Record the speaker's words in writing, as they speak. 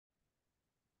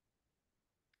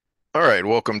All right,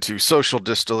 welcome to Social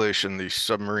Distillation, the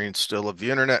submarine still of the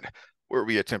internet, where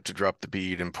we attempt to drop the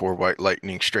bead and pour white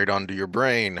lightning straight onto your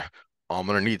brain. I'm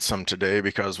gonna need some today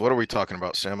because what are we talking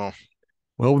about, Samo?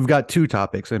 Well, we've got two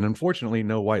topics, and unfortunately,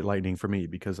 no white lightning for me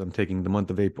because I'm taking the month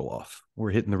of April off.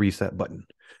 We're hitting the reset button.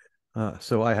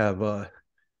 So I have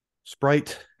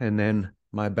Sprite, and then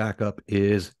my backup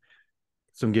is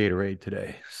some Gatorade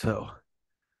today. So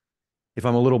if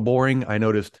I'm a little boring, I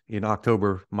noticed in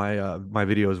October my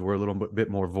videos were a little bit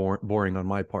more boring on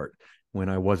my part when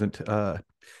I wasn't a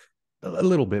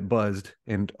little bit buzzed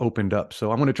and opened up. So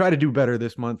I'm going to try to do better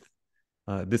this month.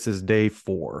 This is day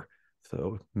 4,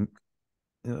 so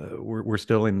we're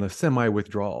still in the semi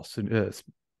withdrawal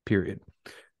period.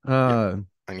 Yeah, Uh,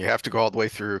 and you have to go all the way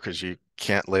through because you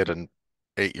can't let an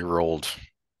 8-year-old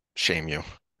shame you,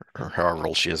 or however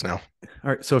old she is now. all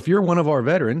right, so if you're one of our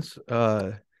veterans,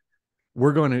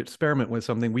 we're going to experiment with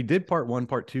something. We did part one,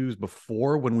 part twos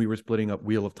before when we were splitting up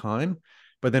Wheel of Time,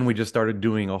 but then we just started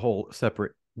doing a whole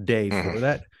separate day for Hmm.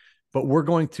 that. But we're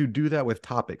going to do that with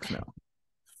topics now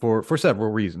for several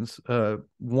reasons.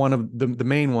 One of the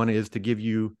main one is to give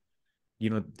you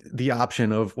the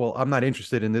option of, well, I'm not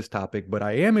interested in this topic, but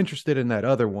I am interested in that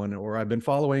other one, or I've been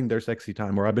following their sexy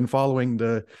time, or I've been following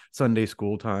the Sunday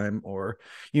school time, or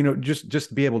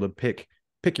just be able to pick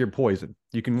your poison.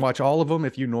 You can watch all of them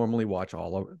if you normally watch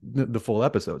all of the full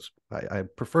episodes. I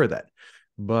prefer that,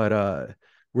 but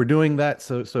we're doing that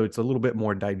so it's a little bit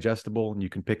more digestible and you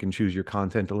can pick and choose your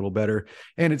content a little better,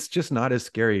 and it's just not as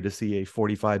scary to see a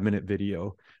 45-minute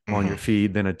video on Hmm. your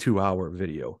feed than a 2-hour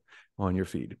video on your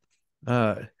feed.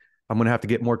 uh, I'm gonna have to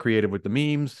get more creative with the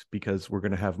memes because we're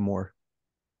gonna have more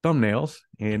thumbnails,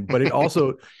 and but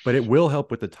it will help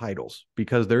with the titles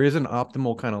because there is an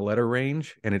optimal kind of letter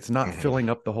range, and it's not Hmm. filling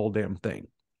up the whole damn thing.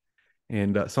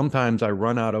 And sometimes I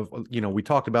run out of, we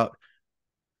talked about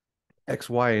X,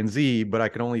 Y, and Z, but I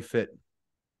can only fit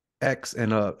X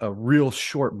and a real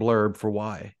short blurb for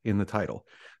Y in the title.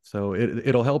 So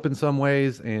it'll help in some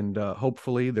ways, and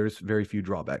hopefully there's very few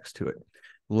drawbacks to it.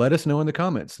 Let us know in the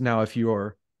comments. Now, if you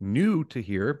are new to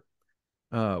here,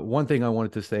 one thing I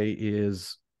wanted to say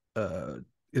uh,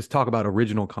 is talk about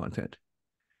original content.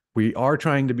 We are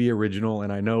trying to be original,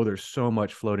 and I know there's so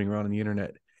much floating around on the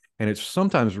internet, and it's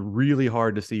sometimes really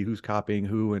hard to see who's copying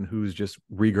who and who's just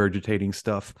regurgitating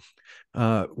stuff.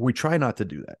 We try not to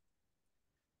do that.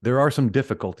 There are some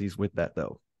difficulties with that,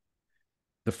 though.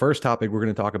 The first topic we're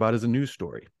going to talk about is a news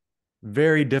story.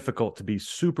 Very difficult to be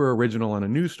super original on a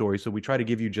news story, so we try to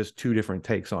give you just two different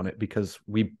takes on it because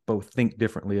we both think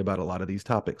differently about a lot of these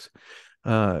topics.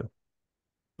 Uh,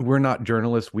 we're not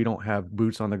journalists. We don't have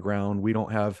boots on the ground. We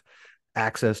don't have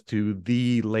access to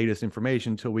the latest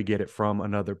information until we get it from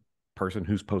another person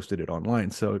who's posted it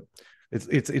online. So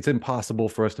it's impossible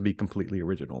for us to be completely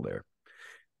original there.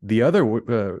 The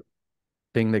other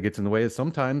thing that gets in the way is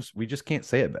sometimes we just can't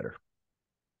say it better.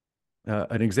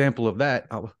 An example of that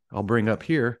I'll bring up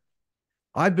here.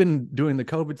 I've been doing the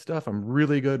COVID stuff. I'm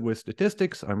really good with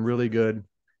statistics. I'm really good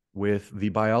with the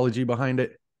biology behind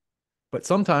it. But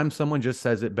sometimes someone just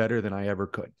says it better than I ever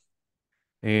could.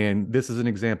 And this is an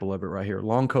example of it right here.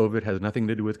 Long COVID has nothing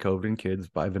to do with COVID in kids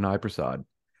by Vinay Prasad.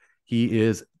 He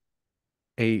is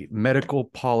a medical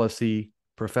policy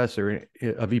professor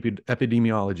of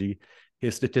epidemiology.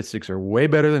 His statistics are way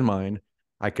better than mine.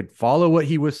 I could follow what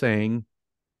he was saying,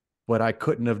 but I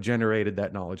couldn't have generated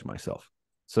that knowledge myself.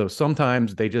 So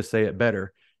sometimes they just say it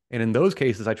better. And in those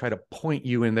cases, I try to point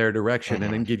you in their direction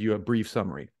and then Hmm. give you a brief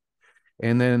summary.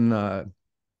 And then,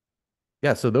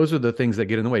 yeah, so those are the things that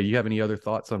get in the way. You have any other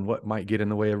thoughts on what might get in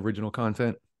the way of original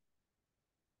content?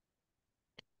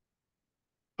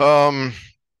 Um,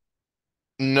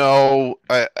 no,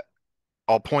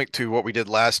 I'll point to what we did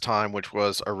last time, which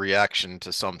was a reaction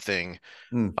to something,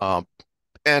 Mm. um,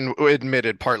 and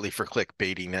admitted partly for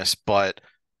clickbaitiness, but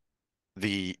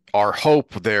the our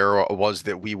hope there was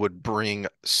that we would bring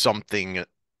something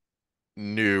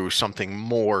new, something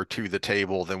more to the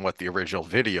table than what the original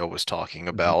video was talking Mm-hmm.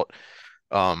 about.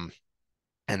 Um,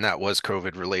 and that was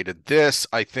COVID related. This,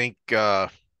 I think, I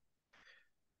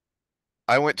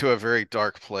went to a very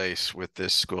dark place with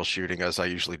this school shooting, as I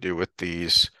usually do with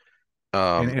these.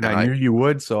 And And I I, knew you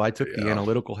would, so I took the yeah.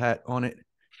 analytical hat on it,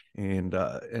 and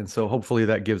so hopefully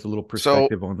that gives a little So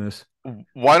perspective on this.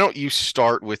 why don't you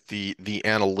start with the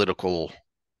analytical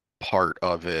part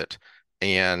of it?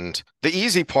 And the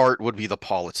easy part would be the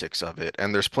politics of it.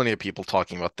 And there's plenty of people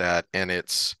talking about that. And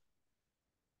it's,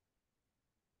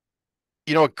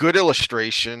 a good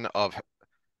illustration of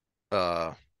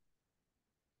uh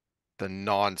the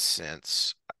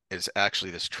nonsense is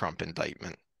actually this Trump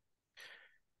indictment.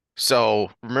 So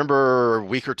remember a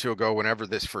week or two ago, whenever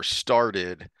this first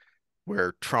started,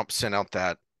 where Trump sent out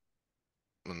that,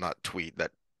 well, not tweet,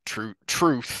 that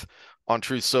truth on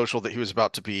Truth Social that he was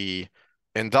about to be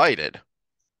indicted.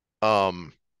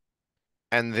 Um,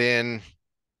 and then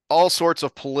all sorts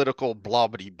of political blah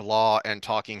blah blah and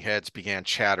talking heads began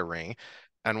chattering.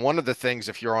 And one of the things,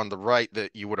 if you're on the right,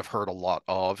 that you would have heard a lot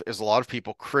of is a lot of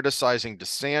people criticizing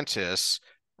DeSantis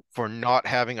for not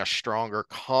having a stronger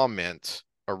comment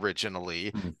originally,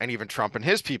 Hmm. and even Trump and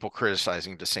his people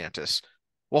criticizing DeSantis.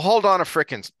 Well, hold on a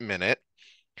frickin' minute.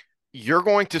 You're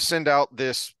going to send out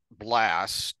this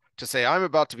blast to say I'm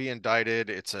about to be indicted.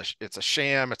 It's a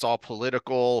sham. It's all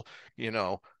political. You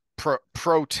know,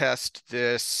 protest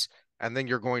this, and then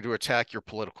you're going to attack your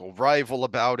political rival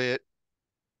about it.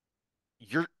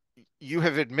 You're you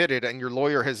have admitted, and your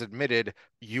lawyer has admitted,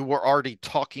 you were already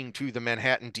talking to the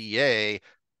Manhattan DA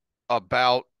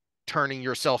about turning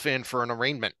yourself in for an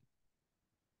arraignment.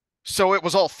 So it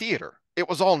was all theater. It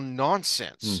was all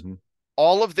nonsense. Hmm.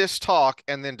 All of this talk,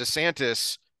 and then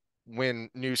DeSantis, when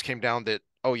news came down that,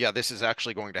 oh yeah, this is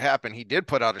actually going to happen, he did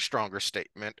put out a stronger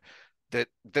statement that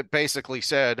basically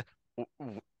said,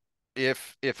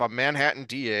 if a Manhattan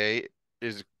DA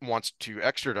is wants to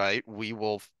extradite, we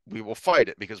will fight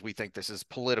it because we think this is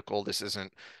political. This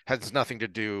isn't has nothing to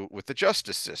do with the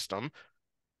justice system.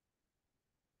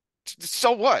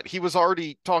 So what? He was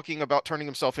already talking about turning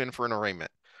himself in for an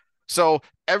arraignment. So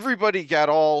everybody got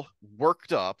all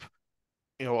worked up,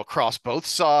 across both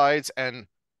sides and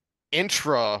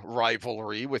intra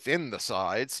rivalry within the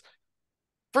sides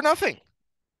for nothing,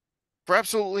 for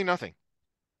absolutely nothing.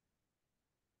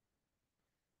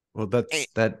 Well, Eh,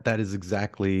 that is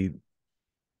exactly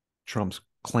Trump's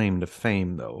claim to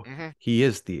fame, though. mhm. He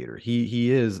is theater.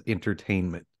 He is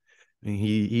entertainment. I mean,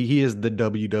 he is the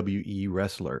WWE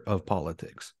wrestler of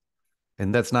politics.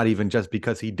 And that's not even just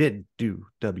because he did do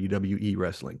WWE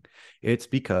wrestling. It's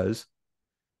because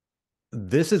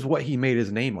this is what he made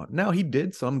his name on. Now he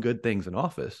did some good things in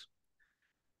office,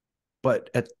 but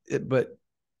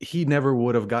he never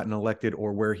would have gotten elected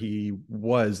or where he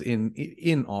was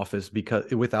in office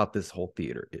because without this whole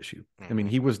theater issue. I mean,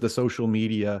 Mhm. he was the social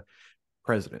media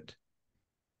president.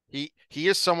 He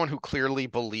is someone who clearly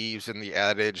believes in the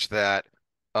adage that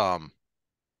um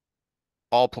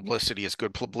all publicity is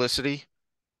good publicity,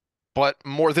 but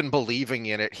more than believing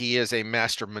in it, he is a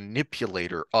master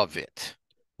manipulator of it,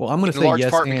 Well, I'm going to in say large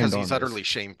yes part because and he's on this. utterly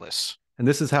shameless. And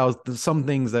this is how some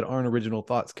things that aren't original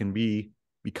thoughts can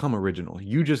become original.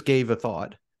 You just gave a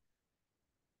thought.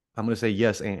 I'm going to say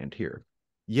yes and here.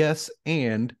 Yes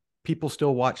and people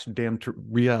still watch damn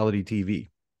reality TV.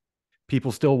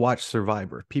 People still watch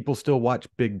Survivor. People still watch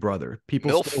Big Brother.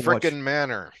 People Milf still watch. frickin'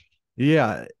 Manor.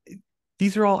 Yeah,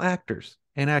 these are all actors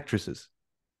and actresses.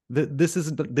 This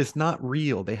isn't this not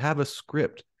real. They have a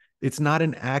script. It's not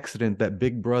an accident that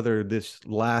Big Brother this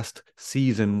last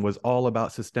season was all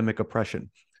about systemic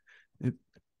oppression.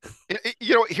 It,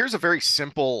 Here's a very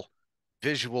simple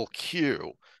visual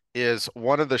cue. Is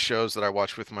one of the shows that I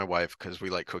watch with my wife because we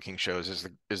like cooking shows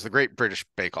is the Great British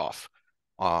Bake Off.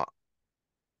 Uh,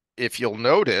 if you'll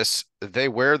notice, they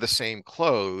wear the same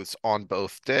clothes on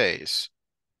both days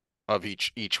of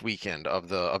each weekend of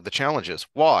the challenges.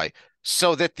 Why?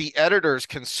 So that the editors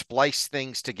can splice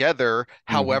things together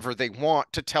Mhm. however they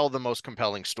want to tell the most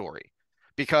compelling story.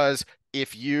 Because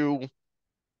if you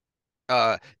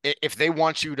if they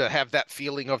want you to have that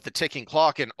feeling of the ticking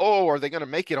clock and, oh, are they going to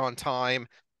make it on time,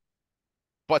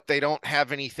 but they don't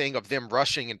have anything of them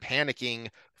rushing and panicking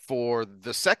for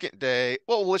the second day,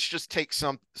 well, let's just take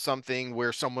something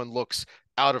where someone looks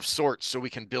out of sorts so we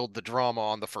can build the drama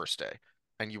on the first day,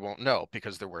 and you won't know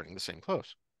because they're wearing the same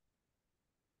clothes.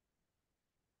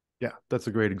 Yeah, that's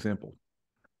a great example.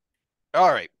 All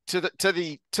right, to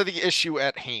the issue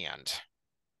at hand.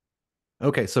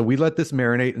 Okay, so we let this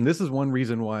marinate, and this is one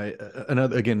reason why.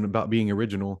 Another again about being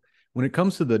original. When it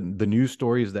comes to the news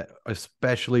stories that,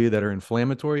 especially that are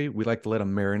inflammatory, we like to let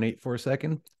them marinate for a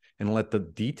second and let the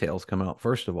details come out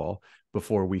first of all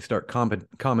before we start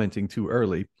commenting too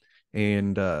early.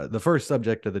 And the first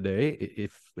subject of the day,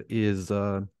 if is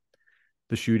the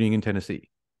shooting in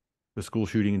Tennessee, the school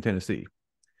shooting in Tennessee.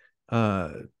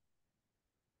 Uh,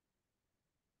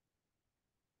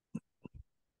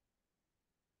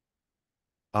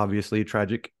 Obviously, a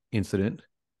tragic incident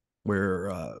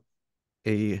where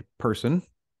a person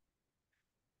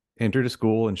entered a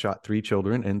school and shot three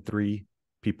children and three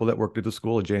people that worked at the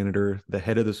school, a janitor, the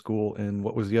head of the school, and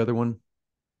what was the other one?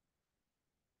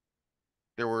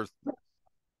 There were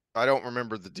I don't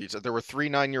remember the details. There were three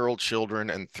 9-year-old children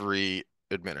and three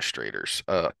administrators.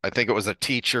 I think it was a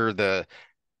teacher, the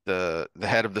the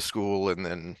head of the school, and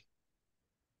then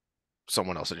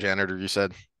someone else, a janitor, you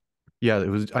said? Yeah, it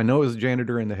was. I know it was a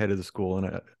janitor and the head of the school,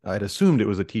 and I'd assumed it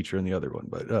was a teacher in the other one,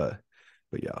 but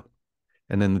yeah.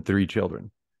 And then the three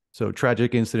children. So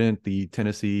tragic incident. The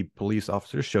Tennessee police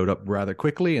officers showed up rather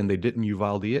quickly, and they didn't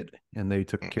Uvalde it, and they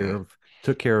Mm-mm.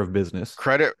 took care of business.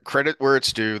 Credit where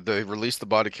it's due. They released the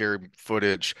body cam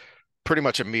footage pretty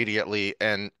much immediately,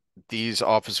 and these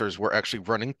officers were actually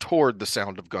running toward the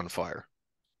sound of gunfire.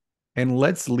 And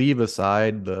let's leave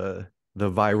aside the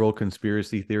viral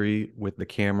conspiracy theory with the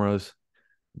cameras.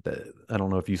 I don't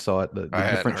know if you saw it. The I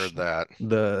hadn't different heard that.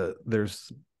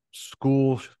 there's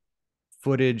school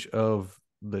footage of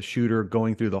the shooter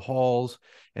going through the halls,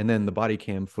 and then the body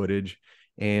cam footage.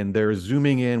 And they're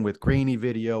zooming in with grainy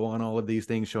video on all of these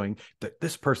things, showing that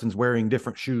this person's wearing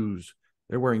different shoes.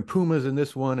 They're wearing Pumas in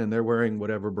this one, and they're wearing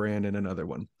whatever brand in another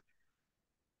one.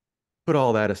 Put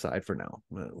all that aside for now.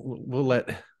 We'll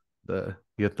let the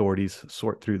authorities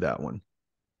sort through that one.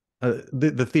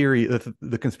 The theory,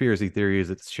 the conspiracy theory is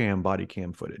it's sham body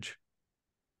cam footage.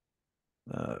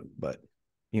 But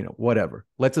whatever.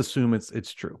 Let's assume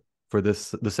it's true for the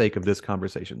sake of this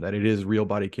conversation that it is real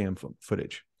body cam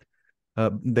footage.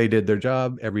 They did their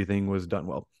job. Everything was done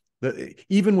well.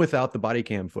 Even without the body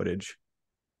cam footage,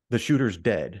 the shooter's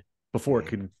dead before it Mm.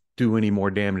 could do any more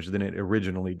damage than it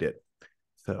originally did.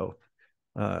 So,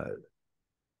 uh,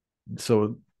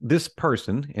 so this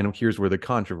person, and here's where the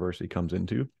controversy comes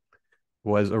into,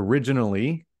 was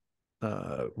originally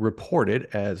reported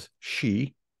as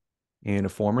she and a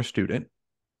former student,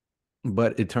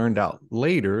 but it turned out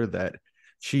later that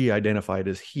she identified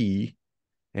as he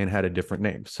and had a different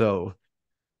name. So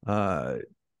uh,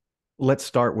 let's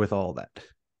start with all that.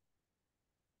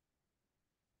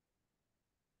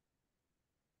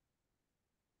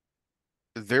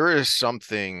 There is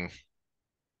something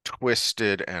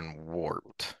twisted and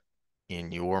warped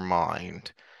in your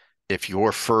mind if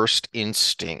your first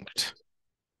instinct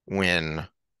when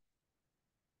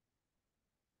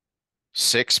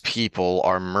six people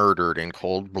are murdered in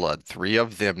cold blood, three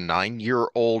of them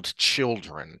 9-year-old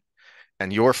children,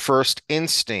 and your first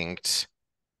instinct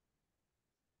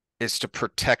is to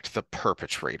protect the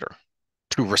perpetrator,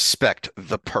 to respect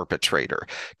the perpetrator,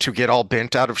 to get all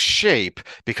bent out of shape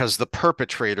because the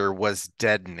perpetrator was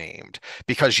dead named,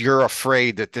 because you're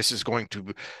afraid that this is going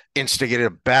to instigate a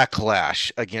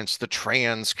backlash against the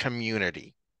trans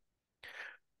community.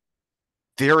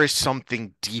 There is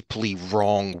something deeply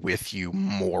wrong with you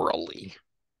morally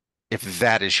if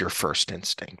that is your first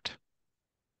instinct.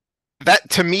 That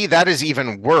to me, that is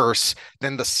even worse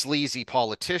than the sleazy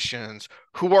politicians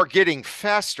who are getting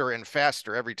faster and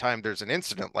faster every time there's an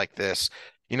incident like this.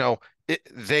 You know,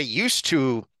 they used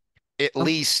to at Um,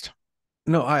 least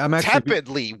no, I'm actually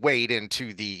tepidly wade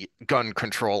into the gun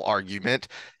control argument,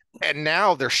 and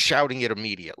now they're shouting it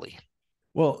immediately.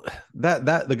 well.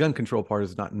 That the gun control part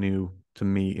is not new to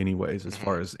me, anyways, as Mhm.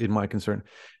 far as in my concern.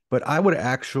 But I would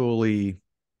actually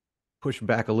push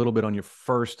back a little bit on your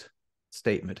first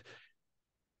statement.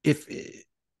 If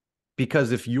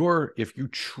Because if you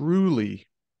truly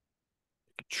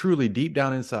deep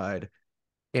down inside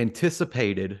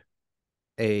anticipated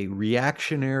a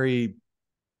reactionary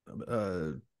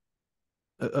uh,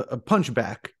 a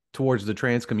punchback towards the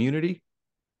trans community,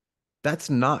 that's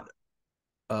not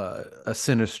a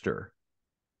sinister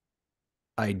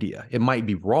idea. It might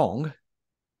be wrong,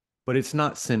 but it's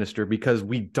not sinister because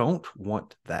we don't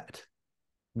want that.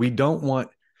 We don't want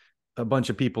a bunch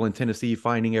of people in Tennessee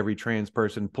finding every trans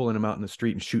person, pulling them out in the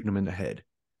street and shooting them in the head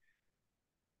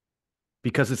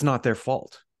because it's not their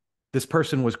fault. This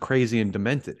person was crazy and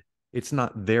demented. It's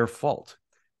not their fault.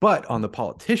 But on the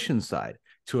politician side,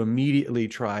 to immediately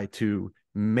try to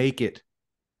make it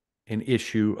an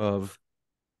issue of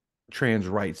trans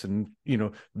rights and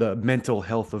the mental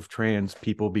health of trans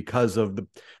people because of the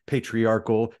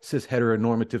patriarchal cis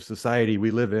heteronormative society we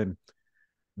live in,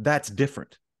 that's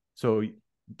different. So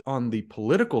on the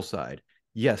political side,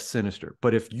 yes, sinister.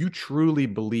 But if you truly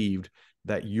believed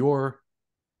that you're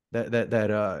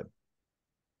that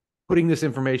putting this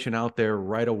information out there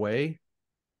right away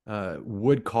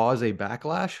would cause a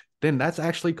backlash, then that's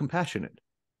actually compassionate.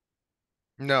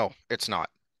 No, it's not.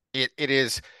 It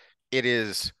is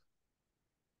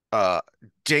uh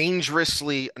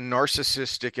dangerously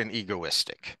narcissistic and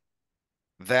egoistic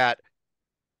that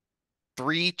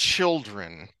three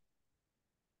children,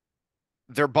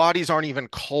 their bodies aren't even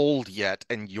cold yet,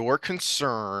 and your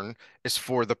concern is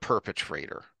for the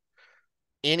perpetrator.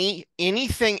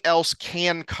 Anything else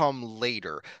can come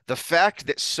later. The fact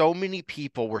that so many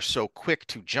people were so quick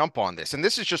to jump on this, and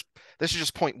this is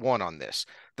just point one on this.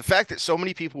 The fact that so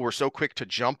many people were so quick to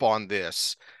jump on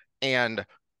this, and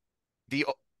the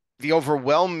the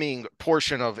overwhelming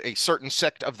portion of a certain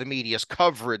sect of the media's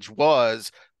coverage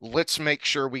was, let's make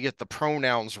sure we get the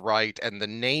pronouns right and the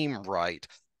name right.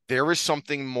 There is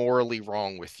something morally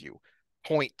wrong with you.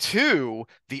 Point two,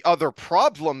 the other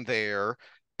problem there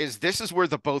is this is where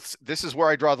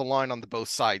I draw the line on the both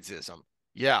sidesism.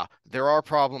 Yeah, there are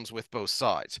problems with both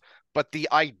sides. But the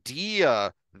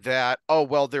idea that, oh,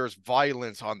 well, there's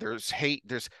violence there's hate,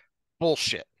 there's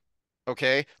bullshit.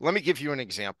 Okay, let me give you an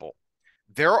example.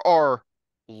 There are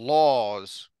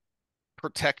laws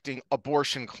protecting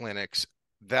abortion clinics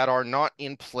that are not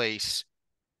in place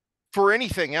for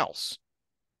anything else.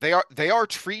 They are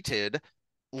treated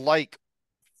like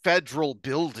federal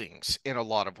buildings in a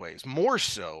lot of ways, more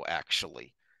so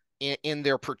actually in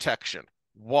their protection.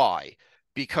 Why?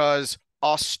 Because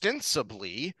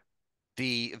ostensibly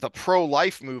the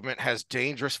pro-life movement has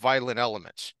dangerous violent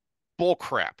elements.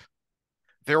 Bullcrap.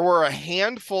 There were a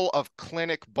handful of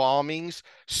clinic bombings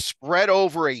spread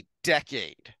over a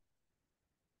decade.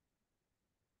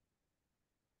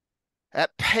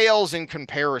 That pales in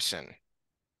comparison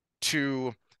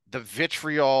to the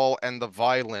vitriol and the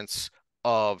violence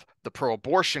of the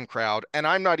pro-abortion crowd. And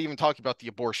I'm not even talking about the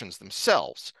abortions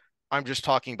themselves. I'm just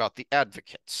talking about the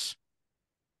advocates.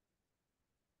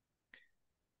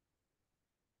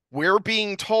 We're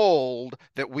being told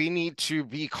that we need to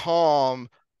be calm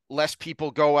lest people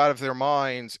go out of their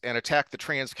minds and attack the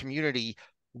trans community.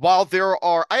 While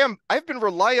I've been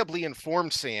reliably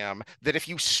informed, Sam, that if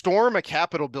you storm a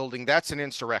Capitol building, that's an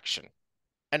insurrection.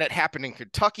 And it happened in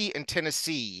Kentucky and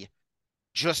Tennessee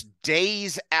just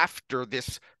days after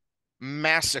this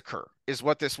massacre, is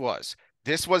what this was.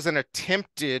 This was an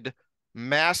attempted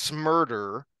mass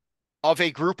murder of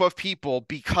a group of people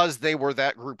because they were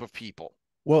that group of people.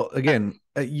 Well, again,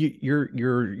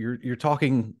 you're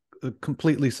talking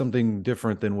completely something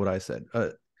different than what I said.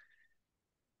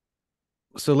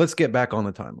 So let's get back on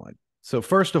the timeline. So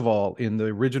first of all, in the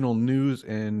original news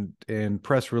and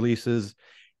press releases,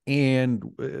 and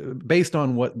based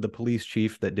on what the police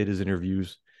chief that did his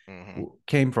interviews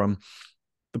came from,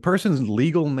 the person's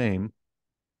legal name,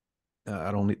 I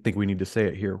don't think we need to say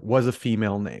it here, was a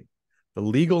female name. The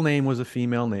legal name was a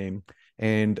female name,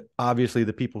 and obviously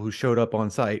the people who showed up on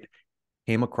site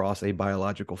came across a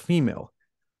biological female.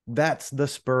 That's the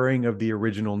spurring of the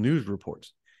original news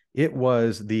reports. It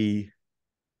was the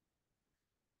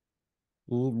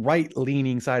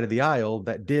right-leaning side of the aisle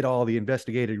that did all the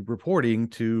investigative reporting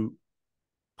to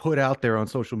put out there on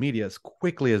social media as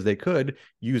quickly as they could,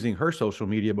 using her social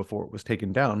media before it was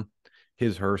taken down,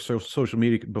 her social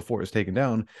media before it was taken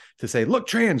down, to say, look,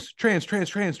 trans.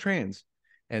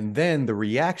 And then the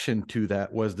reaction to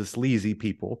that was the sleazy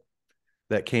people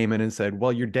that came in and said,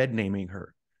 well, you're dead naming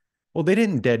her. Well, they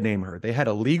didn't dead name her. They had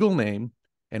a legal name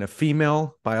and a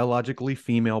female, biologically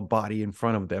female body in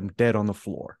front of them, dead on the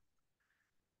floor.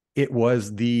 It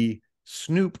was the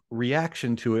Snoop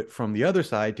reaction to it from the other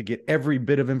side to get every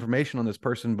bit of information on this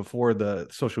person before the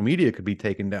social media could be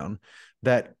taken down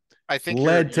that I think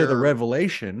led to the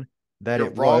revelation that you're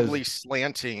it wrongly was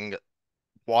slanting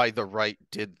why the right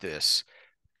did this.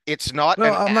 It's not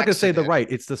well, an I'm not going to say the accident,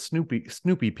 right. It's the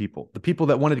Snoopy people, the people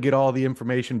that wanted to get all the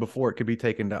information before it could be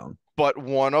taken down. but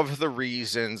one of the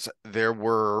reasons there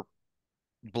were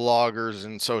bloggers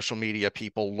and social media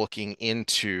people looking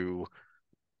into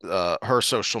her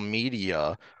social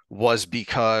media was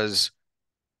because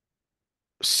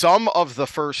some of the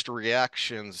first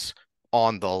reactions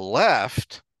on the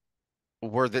left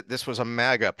were that this was a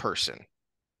MAGA person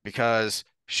because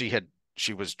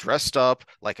she was dressed up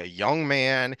like a young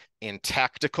man in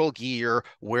tactical gear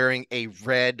wearing a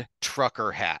red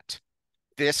trucker hat.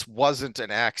 This wasn't an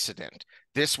accident.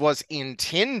 This was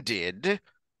intended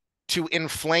to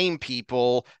inflame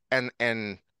people and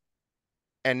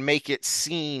make it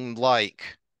seem like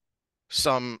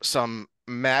some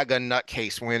MAGA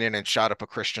nutcase went in and shot up a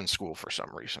Christian school for some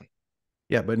reason.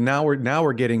 Yeah, but now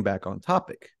we're getting back on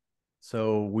topic.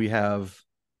 So we have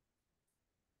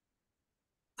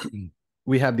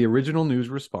the original news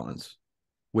response,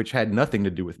 which had nothing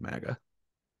to do with MAGA.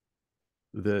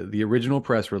 The original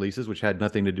press releases, which had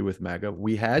nothing to do with MAGA.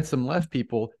 We had some left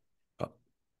people. Of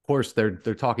course, they're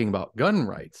talking about gun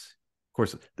rights. Of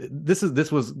course,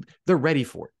 they're ready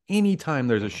for it. Anytime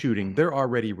there's a shooting, they're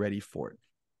already ready for it.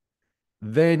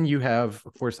 Then you have,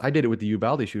 of course, I did it with the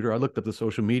Uvalde shooter. I looked up the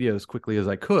social media as quickly as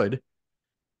I could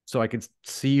so I could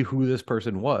see who this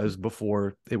person was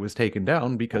before it was taken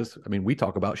down, because, I mean, we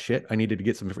talk about shit. I needed to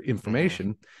get some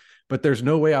information, but there's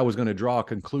no way I was going to draw a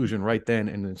conclusion right then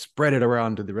and then spread it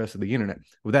around to the rest of the internet.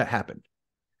 Well, that happened.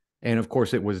 And of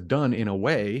course, it was done in a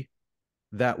way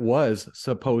that was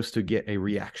supposed to get a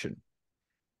reaction.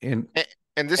 And And,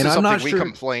 and this and is I'm something not we sure.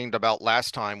 complained about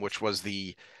last time, which was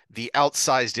the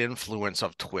outsized influence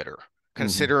of Twitter,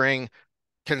 Mhm,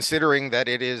 considering that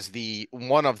it is the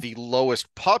one of the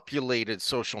lowest populated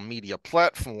social media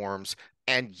platforms,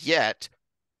 and yet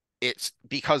it's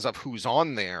because of who's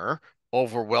on there,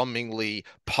 overwhelmingly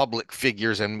public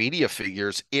figures and media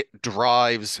figures, it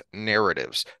drives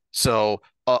narratives. So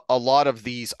a lot of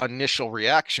these initial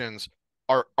reactions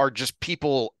are just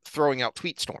people throwing out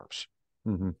tweet storms.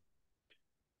 mhm.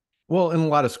 Well, and a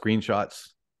lot of screenshots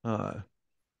uh,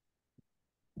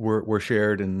 were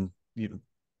shared, and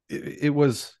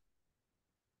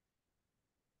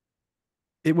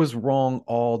it was wrong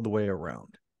all the way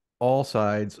around, all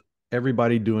sides,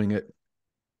 everybody doing it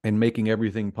and making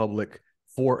everything public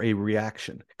for a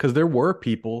reaction. Because there were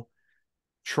people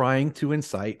trying to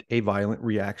incite a violent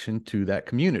reaction to that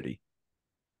community.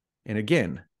 And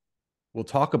again, we'll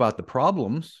talk about the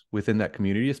problems within that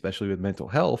community, especially with mental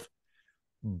health,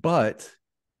 but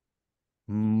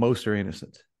most are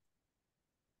innocent.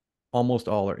 Almost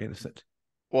all are innocent.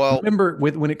 Well, Remember,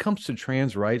 when it comes to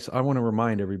trans rights, I want to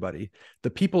remind everybody the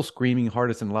people screaming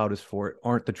hardest and loudest for it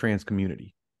aren't the trans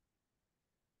community.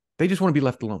 They just want to be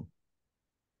left alone.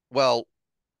 well,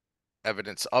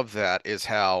 evidence of that is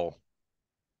how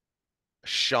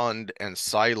shunned and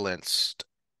silenced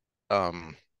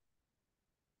um,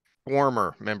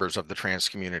 former members of the trans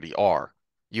community are.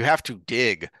 You have to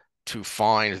dig to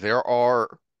find there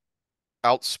are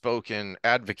outspoken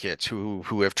advocates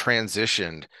who have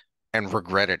transitioned and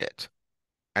regretted it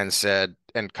and said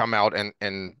and come out and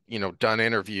done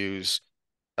interviews.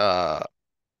 Uh,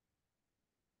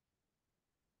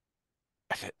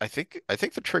 I think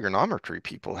the trigonometry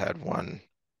people had one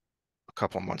a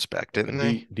couple months back, A didn't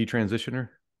they? detransitioner.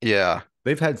 Yeah.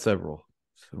 They've had several.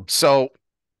 So So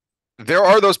there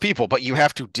are those people, but you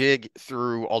have to dig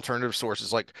through alternative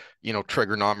sources like,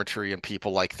 trigonometry and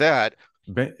people like that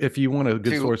if you want a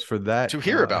good to source for that,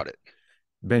 hear about it.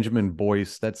 Benjamin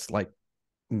Boyce. That's like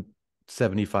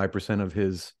 75% of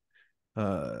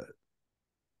uh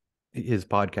his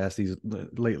podcast he's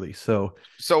lately. So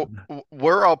So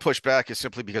where I'll push back is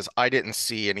simply because I didn't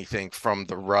see anything from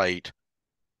the right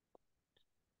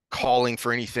calling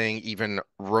for anything even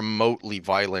remotely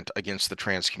violent against the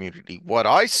trans community. What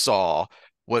I saw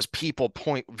was people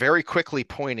very quickly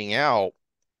pointing out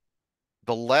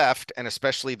the left, and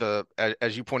especially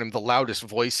as you point them, the loudest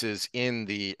voices in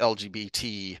the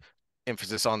LGBT,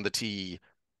 emphasis on the T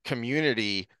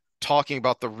community, talking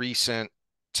about the recent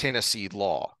Tennessee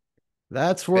law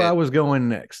that's where I that was going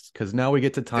next, because now we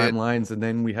get to that timelines, and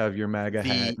then we have your MAGA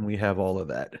hat, the and we have all of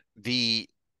that. the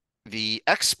the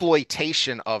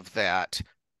exploitation of that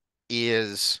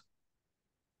is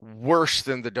worse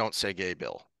than the Don't Say Gay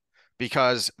bill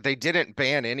because they didn't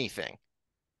ban anything.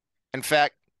 In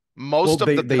fact, Well, most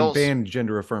of the they bills, banned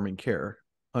gender affirming care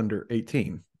under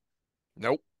 18.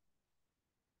 nope.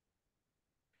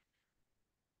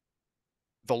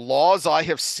 The laws I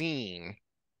have seen,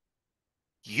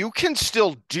 you can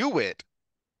still do it.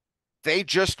 They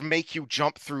just make you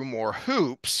jump through more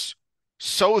hoops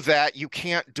so that you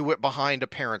can't do it behind a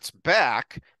parent's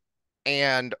back.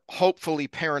 And hopefully,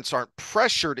 parents aren't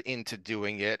pressured into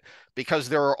doing it because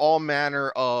there are all manner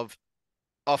of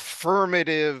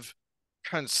affirmative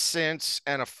consents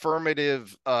and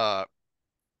affirmative uh,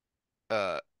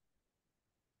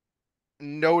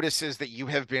 notices that you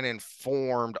have been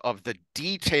informed of the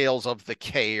details of the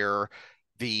care,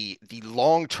 the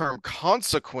long-term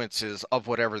consequences of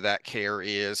whatever that care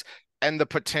is, and the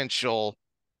potential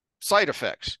side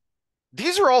effects.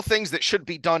 These are all things that should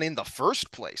be done in the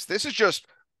first place. This is just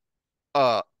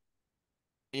uh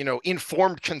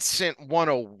informed consent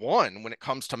 101 when it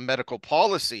comes to medical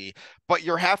policy, but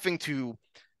you're having to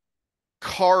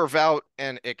carve out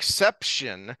an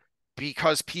exception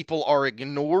because people are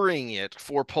ignoring it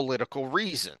for political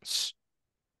reasons.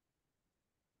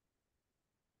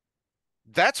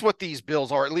 That's what these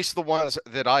bills are, at least the ones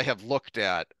that I have looked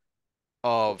at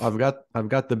of I've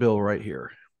got the bill right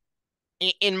here.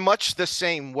 in much the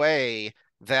same way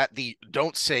that the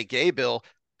Don't Say Gay bill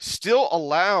still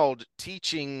allowed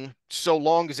teaching so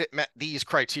long as it met these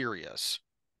criterias.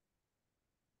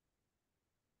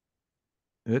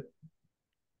 It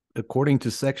According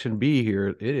to section B here,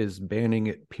 it is banning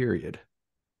it, period,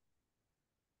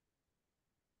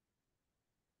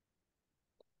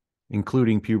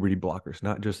 including puberty blockers,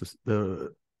 not just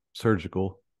the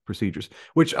surgical procedures,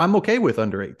 which I'm okay with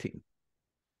under 18.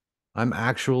 I'm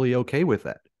actually okay with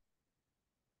that.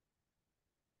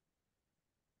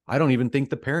 I don't even think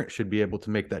the parent should be able to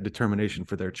make that determination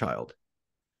for their child.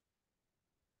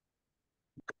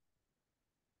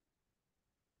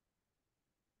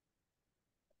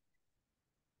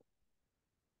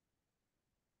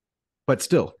 But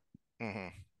still, Hmm.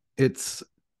 it's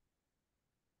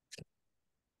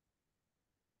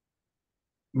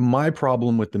my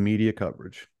problem with the media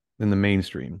coverage in the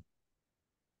mainstream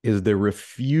is they're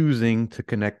refusing to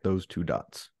connect those two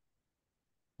dots.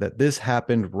 That this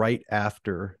happened right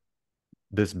after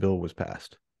this bill was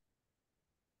passed.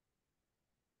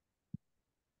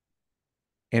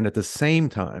 And at the same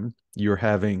time, you're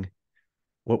having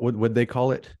what would they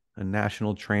call it? A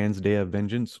National Trans Day of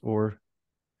Vengeance, or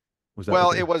was that what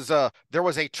Well, they? it was there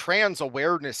was a Trans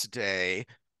Awareness Day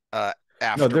uh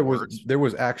No, there was afterwards, there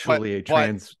was but actually a but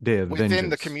Trans Day of within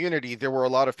the Vengeance. community there were a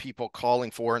lot of people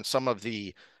calling for, and some of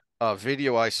the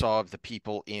video I saw of the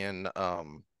people in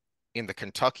the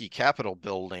Kentucky Capitol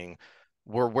building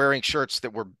were wearing shirts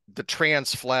that were the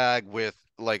trans flag with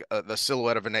like the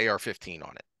silhouette of an AR-15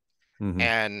 on it. Mm-hmm.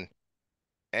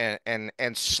 And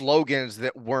and slogans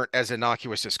that weren't as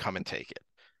innocuous as "come and take it."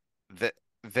 That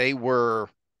they were,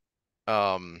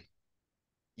 um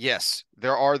yes,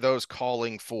 there are those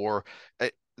calling for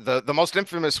the most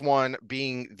infamous one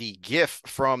being the GIF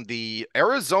from the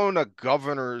Arizona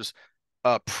governor's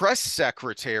press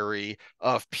secretary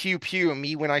of "Pew Pew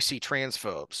Me When I See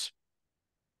Transphobes."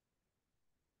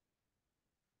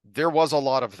 There was a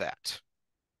lot of that.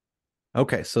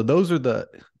 Okay, so those are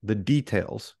the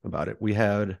details about it. We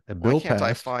had a Why bill can't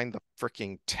I passed. find the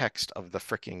freaking text of the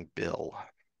freaking bill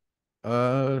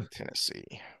Uh, in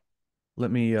Tennessee?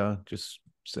 let me just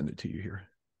send it to you here.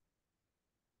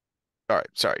 All right,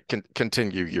 sorry.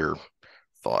 Continue your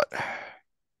thought.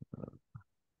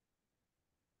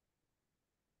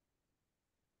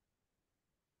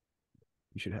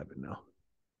 You should have it now.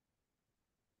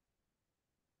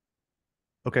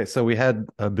 Okay, so we had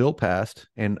a bill passed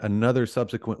and another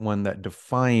subsequent one that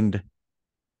defined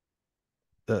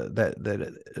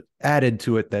that added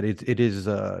to it that it is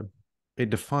it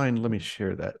defined. Let me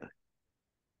share that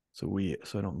so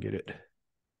I don't get it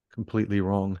completely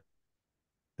wrong.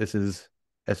 This is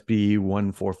SB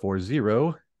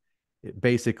 1440. It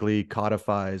basically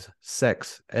codifies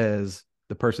sex as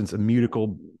the person's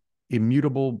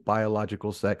immutable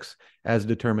biological sex as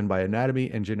determined by anatomy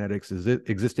and genetics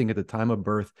existing at the time of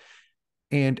birth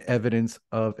and evidence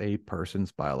of a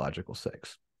person's biological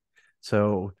sex.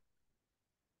 So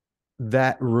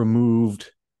that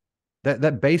removed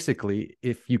that basically,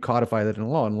 if you codify that in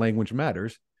law and language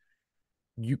matters,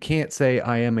 you can't say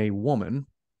I am a woman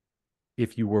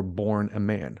if you were born a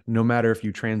man, no matter if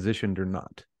you transitioned or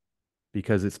not,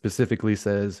 because it specifically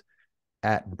says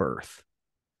at birth.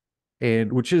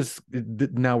 And which is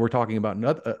now we're talking about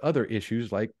other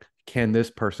issues like, can this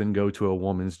person go to a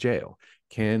woman's jail?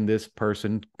 Can this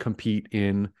person compete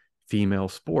in female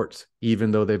sports even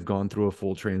though they've gone through a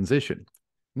full transition?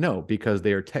 No, because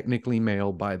they are technically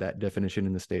male by that definition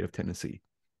in the state of Tennessee.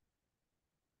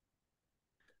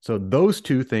 So those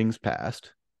two things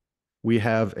passed. We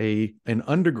have a an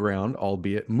underground,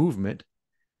 albeit movement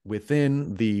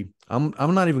within the I'm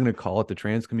not even going to call it the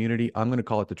trans community. I'm going to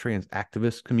call it the trans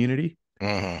activist community,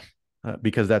 Hmm.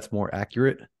 because that's more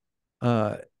accurate.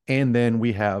 Uh, and then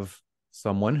we have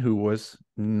someone who was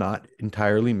not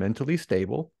entirely mentally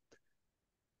stable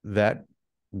that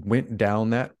went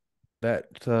down that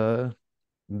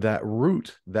that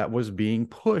route that was being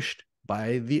pushed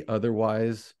by the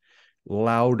otherwise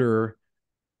louder,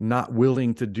 not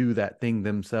willing to do that thing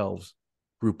themselves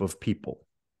group of people.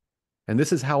 And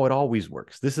this is how it always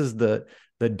works. This is the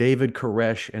David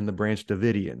Koresh and the Branch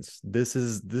Davidians. This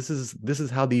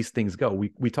is how these things go.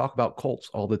 We talk about cults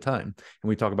all the time, and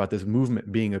we talk about this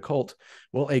movement being a cult.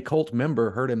 Well, a cult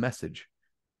member heard a message.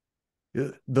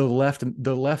 The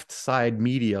left side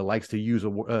media likes to use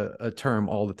a term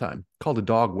all the time called a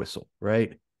dog whistle,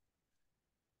 right?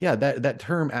 Yeah, that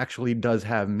term actually does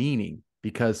have meaning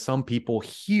because some people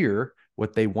hear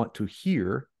what they want to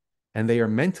hear and they are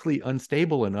mentally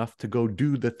unstable enough to go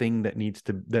do the thing that needs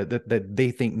to that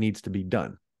they think needs to be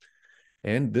done.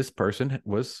 And this person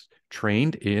was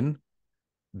trained in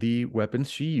the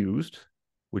weapons she used,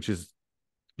 which is,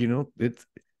 it's,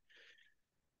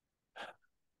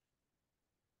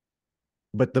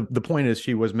 but the point is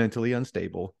she was mentally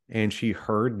unstable and she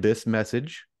heard this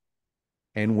message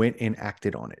and went and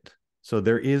acted on it. So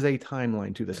there is a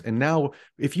timeline to this. And now,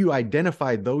 if you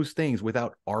identify those things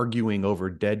without arguing over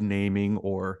dead naming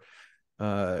or,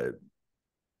 uh,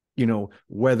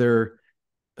 whether,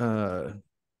 uh,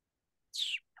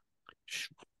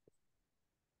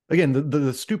 again,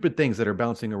 the stupid things that are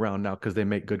bouncing around now because they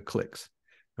make good clicks,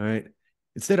 right?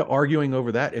 Instead of arguing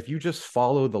over that, if you just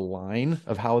follow the line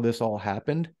of how this all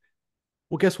happened,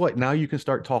 well, guess what? Now you can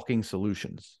start talking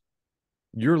solutions.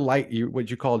 what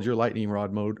you called your lightning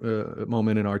rod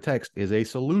moment in our text is a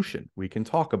solution. We can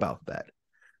talk about that.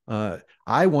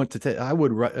 I want to take.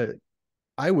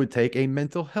 I would take a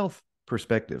mental health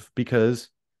perspective because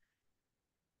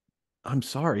I'm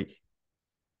sorry,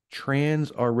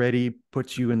 trans already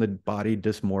puts you in the body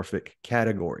dysmorphic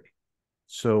category.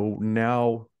 So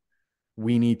now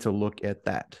we need to look at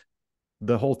that.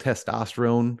 The whole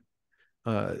testosterone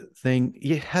thing,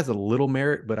 it has a little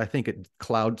merit, but I think it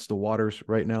clouds the waters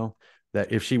right now.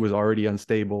 That if she was already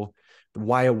unstable,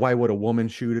 why would a woman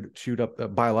shoot up a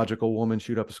biological woman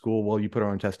shoot up a school? Well, you put her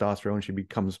on testosterone, she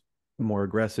becomes more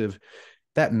aggressive.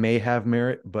 That may have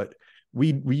merit, but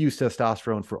we use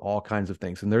testosterone for all kinds of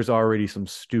things, and there's already some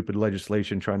stupid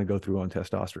legislation trying to go through on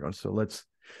testosterone. So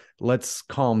let's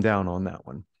calm down on that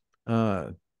one.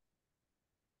 Uh,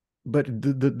 but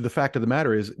the fact of the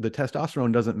matter is the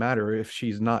testosterone doesn't matter if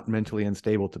she's not mentally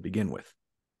unstable to begin with.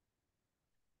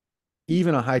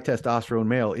 Even a high testosterone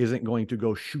male isn't going to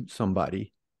go shoot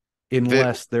somebody That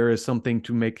unless there is something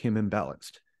to make him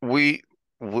imbalanced. we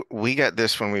we got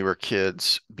this when we were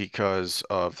kids because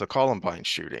of the Columbine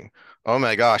shooting. Oh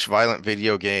my gosh, violent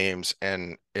video games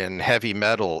and heavy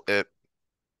metal. It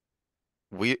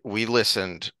we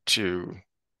listened to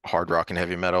hard rock and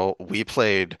heavy metal. We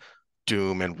played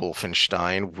Doom and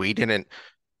Wolfenstein. We didn't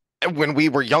When we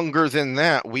were younger than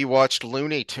that, we watched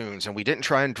Looney Tunes and we didn't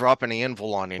try and drop an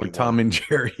anvil on Or Tom anyone. and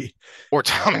Jerry. Or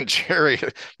Tom and Jerry.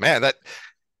 Man, that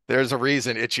there's a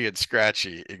reason Itchy and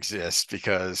Scratchy exists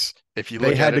because if you They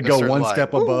look at had it to in a go certain one light,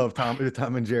 step woo, above Tom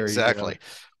and Jerry. exactly.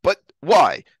 But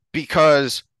why?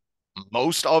 Because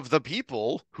most of the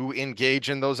people who engage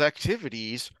in those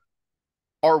activities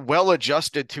are well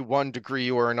adjusted to one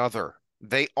degree or another.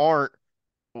 They aren't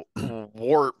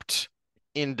warped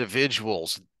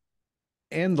individuals.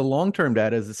 And the long-term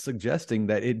data is suggesting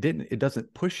that it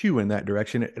doesn't push you in that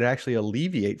direction. It actually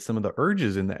alleviates some of the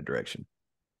urges in that direction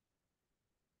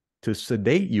to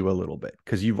sedate you a little bit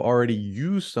because you've already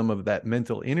used some of that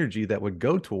mental energy that would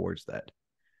go towards that.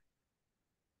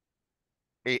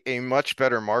 A much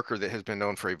better marker that has been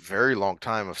known for a very long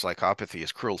time of psychopathy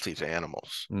is cruelty to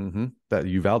animals. That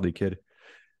Uvalde kid,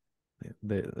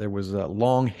 there was a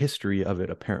long history of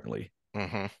it apparently.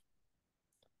 Hmm.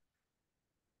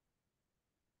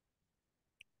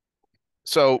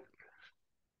 So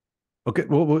Okay,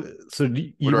 well, so do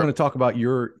what you are want to talk about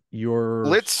your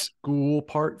let's school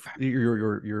part,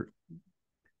 your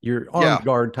yeah, armed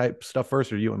guard type stuff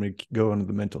first, or do you want me to go into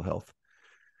the mental health?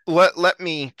 let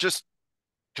me just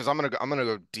because I'm gonna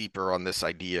go deeper on this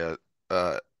idea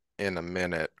uh in a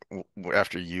minute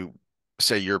after you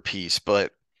say your piece,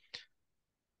 but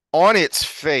on its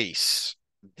face,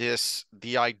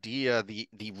 the idea, the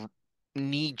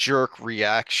knee-jerk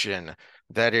reaction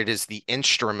that it is the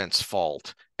instrument's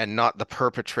fault and not the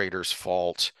perpetrator's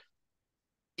fault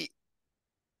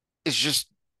is just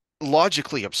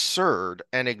logically absurd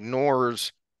and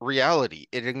ignores reality.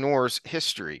 It ignores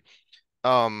history.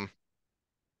 Um,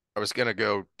 I was gonna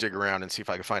go dig around and see if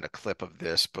I could find a clip of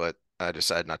this, but I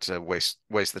decided not to waste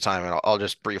the time, and I'll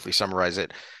just briefly summarize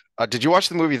it. Did you watch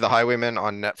the movie The Highwaymen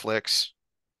on Netflix?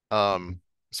 Um,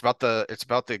 it's about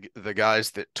the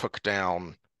guys that took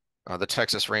down the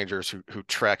Texas Rangers who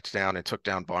tracked down and took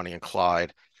down Bonnie and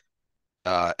Clyde.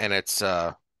 And it's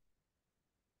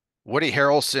Woody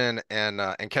Harrelson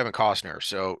and Kevin Costner,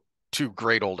 so two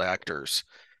great old actors.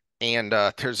 And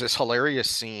there's this hilarious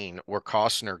scene where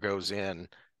Costner goes in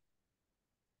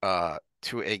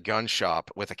to a gun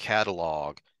shop with a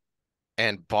catalog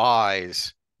and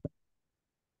buys,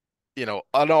 an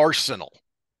arsenal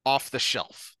off the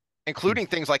shelf, including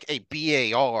things like a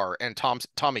BAR and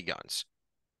Tommy guns.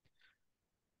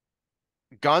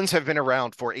 Guns have been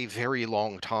around for a very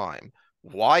long time.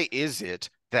 Why is it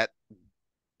that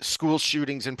school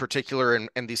shootings in particular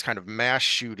and these kind of mass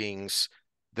shootings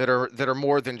that are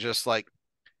more than just like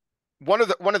one of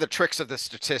the tricks of the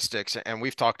statistics, and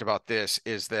we've talked about this,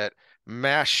 is that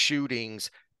mass shootings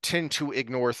tend to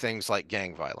ignore things like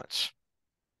gang violence,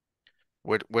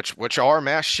 which are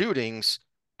mass shootings,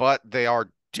 but they are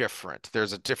different.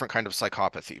 There's a different kind of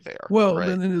psychopathy there, Well, right?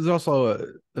 then there's also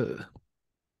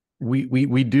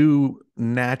we do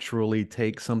naturally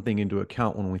take something into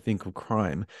account when we think of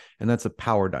crime, and that's a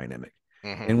power dynamic.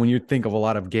 Hmm. And when you think of a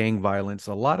lot of gang violence,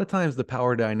 a lot of times the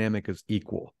power dynamic is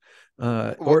equal,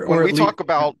 or at least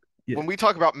yeah. When we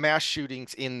talk about mass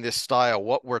shootings in this style,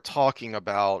 what we're talking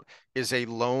about is a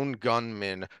lone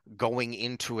gunman going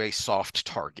into a soft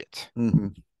target Mm-hmm.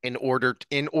 in order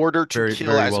to Very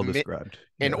kill very well described.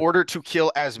 in Yeah. order to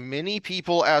kill as many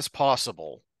people as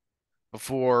possible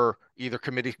before either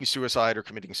committing suicide or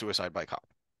committing suicide by cop.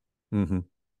 Mm-hmm.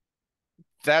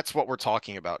 That's what we're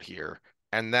talking about here.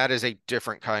 And that is a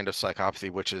different kind of psychopathy,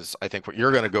 which is, I think, what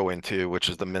you're going to go into, which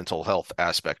is the mental health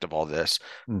aspect of all this.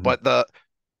 Hmm. But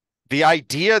the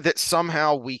idea that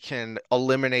somehow we can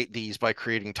eliminate these by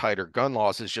creating tighter gun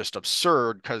laws is just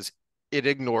absurd because it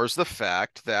ignores the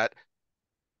fact that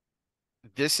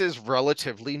this is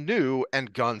relatively new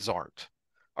and guns aren't.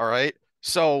 All right.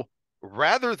 So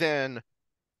rather than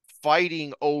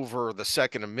fighting over the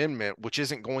Second Amendment, which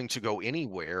isn't going to go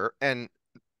anywhere, and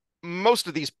most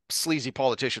of these sleazy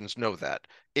politicians know that,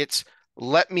 it's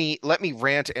let me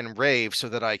rant and rave so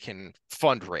that I can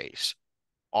fundraise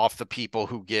off the people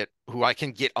who I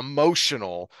can get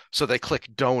emotional so they click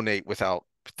donate without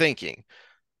thinking.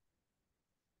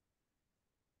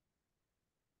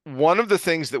 One of the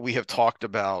things that we have talked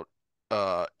about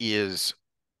is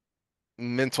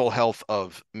mental health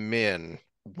of men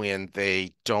when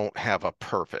they don't have a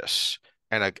purpose.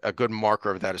 And a good marker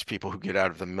of that is people who get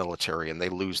out of the military and they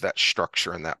lose that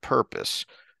structure and that purpose.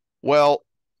 Well,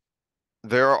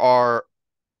 there are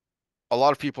a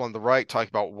lot of people on the right talk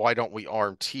about why don't we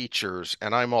arm teachers,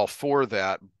 and I'm all for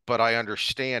that, but I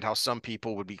understand how some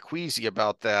people would be queasy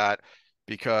about that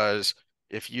because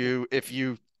if you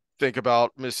think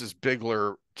about Mrs.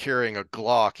 Bigler carrying a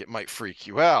Glock, it might freak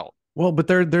you out. Well, but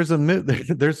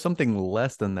there's something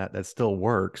less than that that still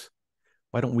works.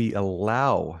 Why don't we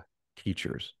allow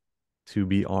teachers to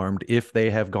be armed if they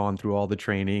have gone through all the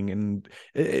training and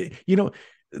you know,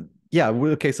 yeah,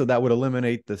 okay, so that would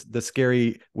eliminate the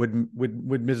scary. Would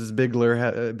Mrs.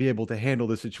 Bigler be able to handle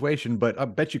the situation? But I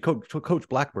bet you Coach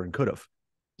Blackburn could have.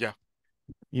 Yeah.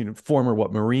 Former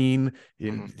what Marine.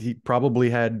 Hmm. He probably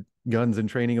had guns and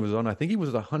training of his own. I think he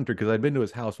was a hunter because I'd been to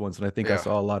his house once and I think I Yeah.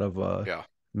 saw a lot of Yeah.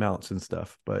 mounts and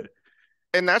stuff. But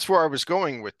And that's where I was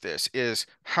going with this is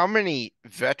how many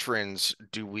veterans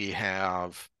do we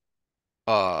have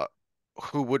uh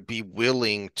who would be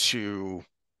willing to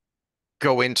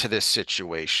go into this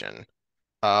situation?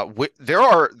 There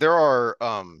are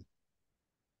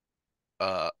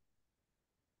uh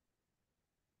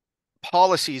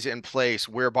policies in place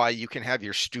whereby you can have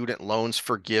your student loans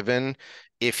forgiven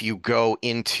if you go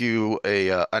into a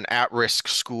an at-risk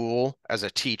school as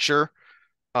a teacher.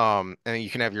 And you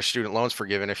can have your student loans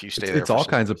forgiven if you it's stay there it's for all six,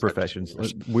 kinds of seven professions.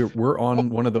 years. We're Well, on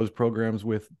one of those programs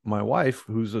with my wife,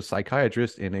 who's a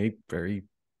psychiatrist in a very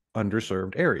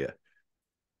underserved area.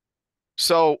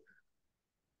 so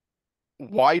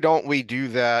why don't we do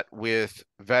that with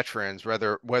veterans,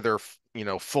 whether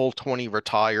full 20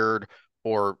 retired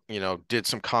or did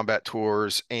some combat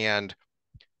tours? And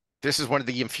this is one of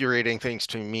the infuriating things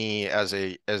to me as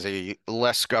a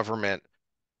less government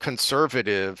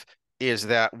conservative is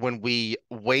that when we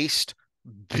waste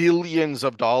billions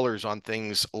of dollars on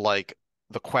things like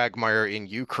the quagmire in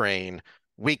Ukraine,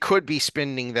 we could be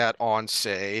spending that on,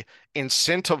 say,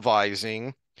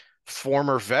 incentivizing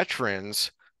former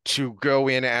veterans to go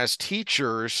in as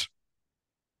teachers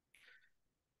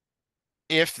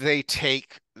if they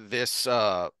take this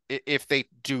if they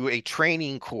do a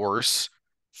training course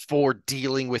for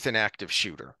dealing with an active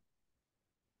shooter.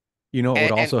 What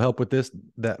would And also help with this?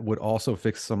 That would also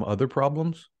fix some other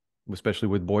problems, especially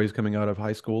with boys coming out of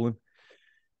high school, and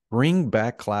bring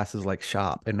back classes like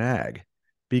shop and ag.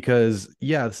 Because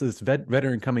yeah, this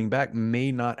veteran coming back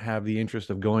may not have the interest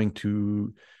of going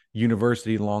to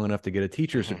university long enough to get a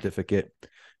teacher mhm. certificate,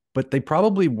 but they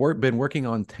probably been working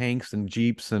on tanks and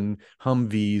jeeps and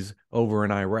Humvees over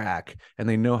in Iraq, and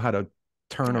they know how to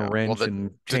turn a Yeah, well, wrench the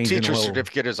and the change an teacher oil.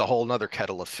 certificate is a whole nother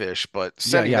kettle of fish, but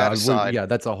Yeah, setting that aside, yeah,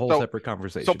 that's a whole so separate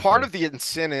so conversation. part Yeah, of the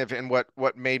incentive and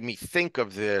what made me think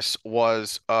of this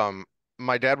was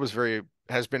my dad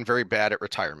has been very bad at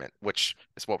retirement, which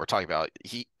is what we're talking about.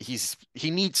 He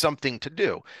needs something to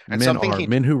do. And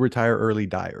men who retire early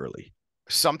die early.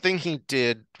 something he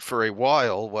did for a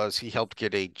while was he helped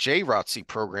get a JROTC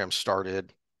program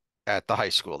started at the high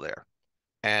school there.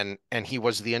 And he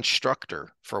was the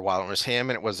instructor for a while. It was him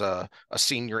and it was a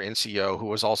senior NCO who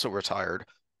was also retired.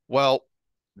 Well,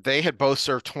 they had both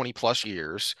served 20 plus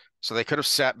years, so they could have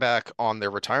sat back on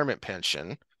their retirement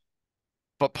pension.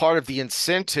 But part of the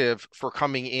incentive for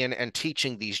coming in and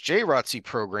teaching these JROTC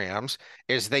programs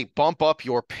is they bump up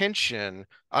your pension.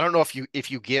 I don't know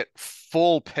if you get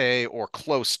full pay or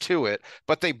close to it,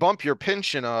 but they bump your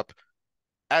pension up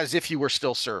as if you were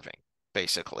still serving,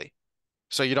 basically.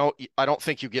 So I don't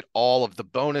think you get all of the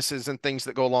bonuses and things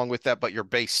that go along with that, but your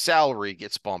base salary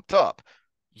gets bumped up.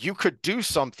 You could do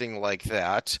something like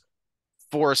that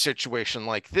for a situation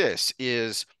like this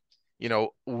is,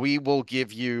 we will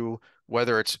give you,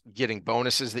 whether it's getting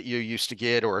bonuses that you used to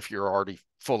get, or if you're already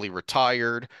fully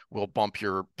retired, we'll bump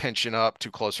your pension up to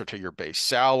closer to your base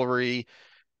salary.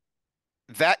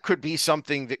 that could be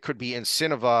something that could be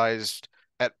incentivized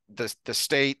at the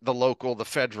state, the local, the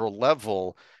federal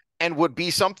level, and would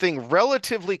be something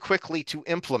relatively quickly to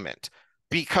implement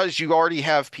because you already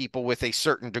have people with a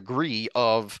certain degree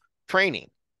of training.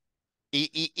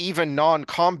 Even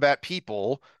non-combat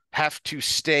people have to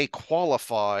stay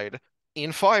qualified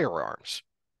in firearms.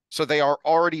 So they are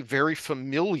already very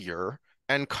familiar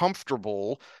and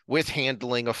comfortable with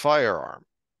handling a firearm.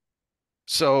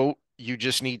 So you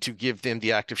just need to give them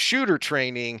the active shooter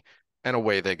training and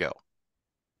away they go.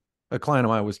 A client of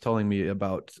mine was telling me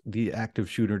about the active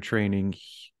shooter training.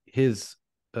 His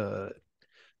uh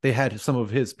they had some of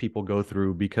his people go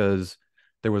through because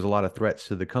there was a lot of threats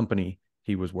to the company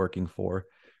he was working for.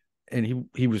 And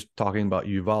he was talking about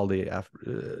Uvalde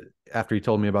after he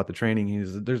told me about the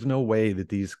training. There's no way that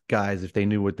these guys, if they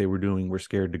knew what they were doing, were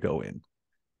scared to go in,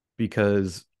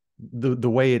 because the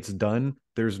way it's done,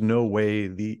 there's no way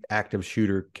the active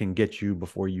shooter can get you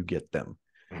before you get them.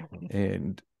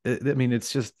 And I mean,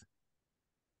 it's just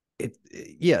it.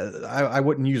 Yeah, I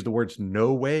wouldn't use the words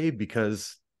 "no way"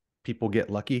 because people get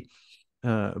lucky,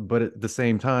 but at the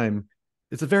same time,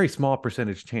 it's a very small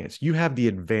percentage chance. You have the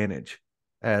advantage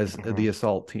as the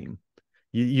assault team.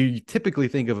 You typically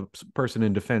think of a person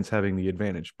in defense having the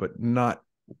advantage, but not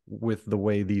with the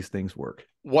way these things work.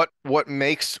 What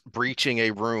makes breaching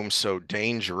a room so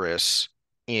dangerous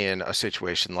in a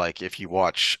situation like if you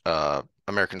watch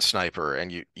American Sniper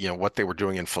and you know what they were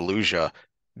doing in Fallujah,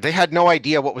 they had no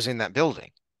idea what was in that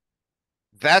building.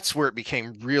 That's where it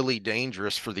became really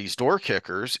dangerous for these door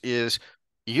kickers is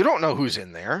you don't know who's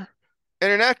in there. In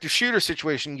an active shooter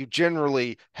situation, you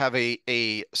generally have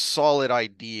a solid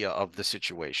idea of the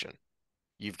situation.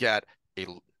 You've got a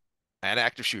an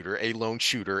active shooter, a lone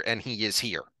shooter, and he is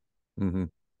here Mm-hmm.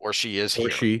 or she is Or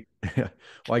here. she. Well,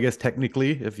 I guess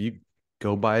technically, if you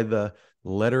go by the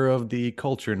letter of the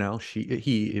culture now,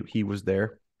 he was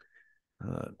there.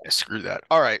 Uh, Yeah, screw that.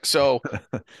 All right, so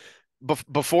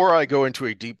before I go into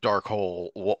a deep dark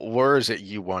hole, where is it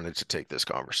you wanted to take this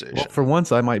well, conversation? for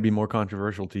once, I might be more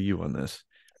controversial to you on this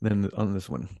than on this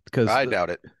one because, I doubt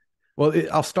it. well,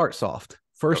 I'll start soft.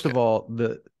 First Okay. of all,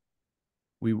 the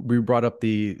we brought up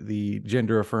the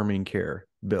gender affirming care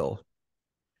bill.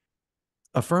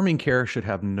 Affirming care should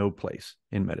have no place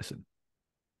in medicine.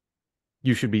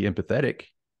 You should be empathetic,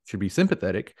 should be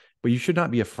sympathetic, but you should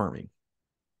not be affirming.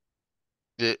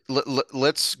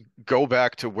 Let's go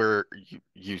back to where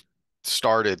you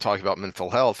started talking about mental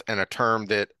health and a term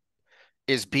that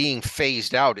is being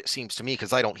phased out, it seems to me,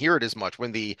 because I don't hear it as much.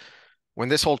 When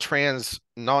this whole trans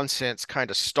nonsense kind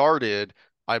of started,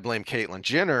 I blame Caitlyn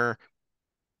Jenner.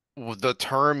 The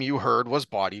term you heard was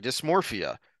body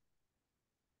dysmorphia.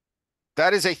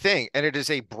 That is a thing, and it is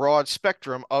a broad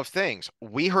spectrum of things.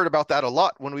 We heard about that a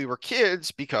lot when we were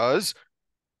kids because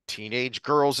teenage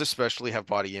girls especially have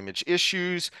body image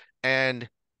issues, and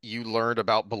you learned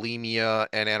about bulimia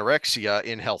and anorexia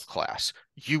in health class.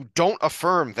 You don't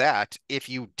affirm that. If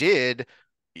you did,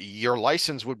 your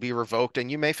license would be revoked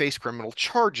and you may face criminal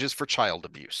charges for child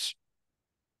abuse.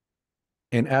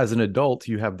 And as an adult,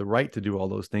 you have the right to do all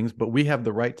those things, but we have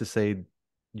the right to say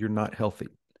you're not healthy.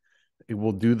 It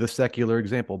will do the secular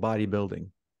example, bodybuilding.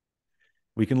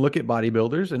 We can look at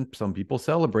bodybuilders, and some people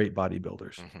celebrate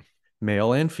bodybuilders, Mhm.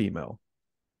 male and female.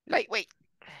 Lightweight.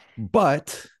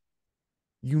 But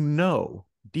you know,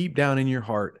 deep down in your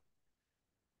heart,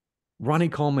 Ronnie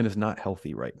Coleman is not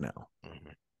healthy right now.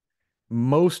 Mhm.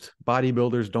 Most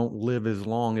bodybuilders don't live as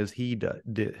long as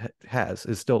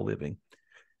is still living.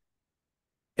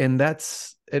 And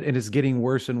it's getting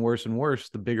worse and worse and worse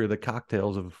the bigger the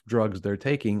cocktails of drugs they're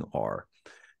taking are,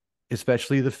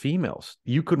 especially the females.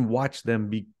 You can watch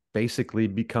them basically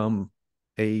become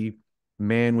a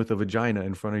man with a vagina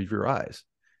in front of your eyes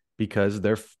because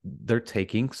they're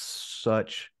taking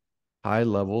such high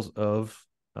levels of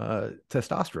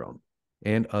testosterone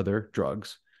and other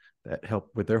drugs that help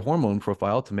with their hormone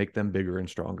profile to make them bigger and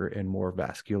stronger and more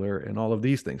vascular and all of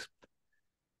these things.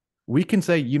 We can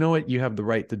say, you know what, you have the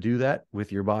right to do that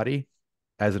with your body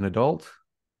as an adult,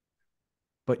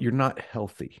 but you're not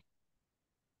healthy.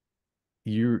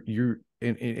 You're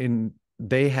and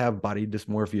they have body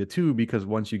dysmorphia too, because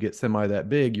once you get semi that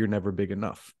big, you're never big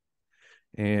enough.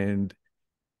 And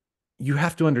you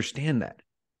have to understand that,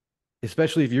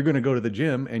 especially if you're going to go to the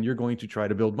gym and you're going to try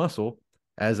to build muscle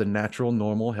as a natural,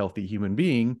 normal, healthy human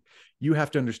being. You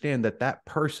have to understand that that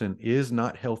person is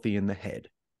not healthy in the head.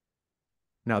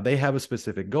 Now, they have a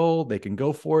specific goal, they can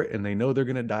go for it, and they know they're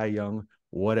going to die young,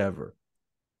 whatever.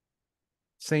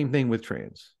 Same thing with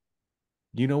trans.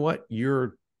 You know what?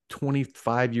 You're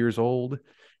 25 years old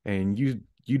and you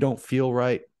don't feel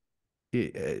right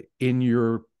in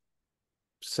your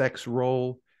sex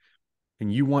role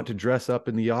and you want to dress up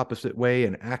in the opposite way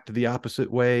and act the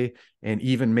opposite way and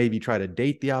even maybe try to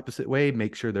date the opposite way,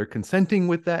 make sure they're consenting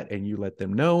with that and you let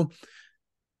them know.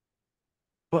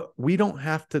 But we don't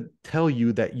have to tell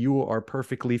you that you are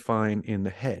perfectly fine in the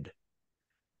head.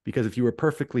 Because if you were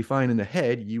perfectly fine in the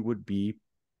head, you would be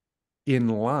in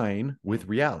line with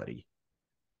reality.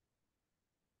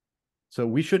 So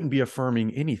we shouldn't be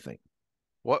affirming anything.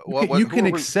 You Who can are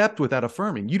we? accept without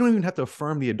affirming. You don't even have to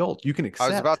affirm the adult. You can I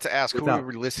was about accept to ask who we without.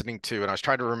 were listening to, and I was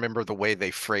trying to remember the way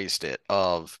they phrased it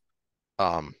of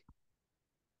um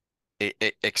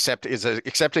accept is it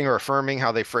accepting or affirming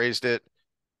how they phrased it.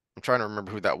 I'm trying to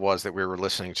remember who that was that we were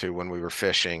listening to when we were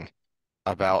fishing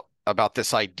about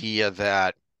this idea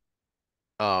that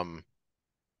um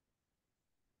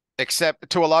accept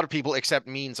to a lot of people accept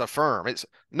means affirm. It's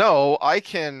no,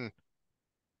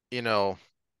 you know,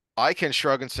 I can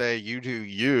shrug and say you do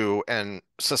you and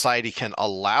society can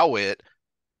allow it,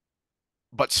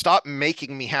 but stop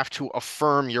making me have to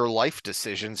affirm your life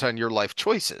decisions and your life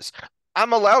choices.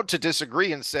 I'm allowed to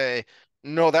disagree and say,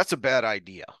 no, that's a bad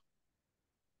idea.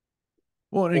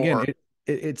 Well, and again, Or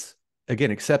it's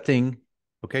again accepting.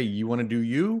 Okay, you want to do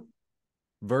you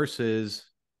versus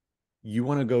you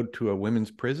want to go to a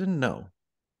women's prison. No,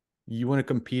 you want to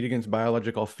compete against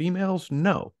biological females.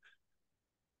 No,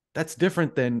 that's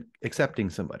different than accepting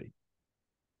somebody.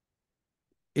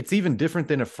 It's even different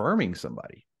than affirming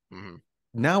somebody. mhm.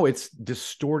 Now it's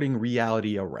distorting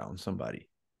reality around somebody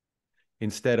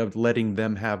instead of letting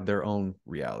them have their own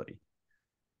reality.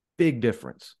 Big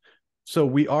difference. So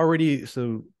we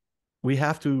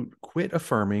have to quit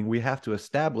affirming. We have to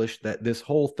establish that this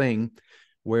whole thing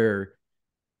where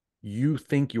you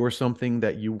think you're something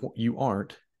that you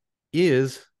aren't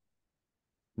is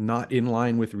not in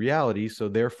line with reality, so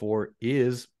therefore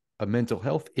is a mental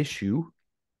health issue.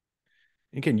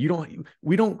 Again, you don't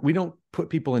we don't put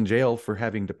people in jail for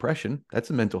having depression. That's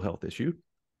a mental health issue.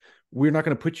 We're not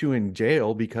going to put you in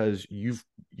jail because you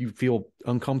feel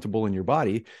uncomfortable in your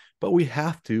body, but we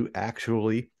have to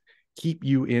actually keep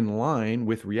you in line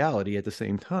with reality at the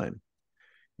same time.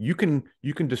 You can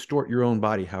distort your own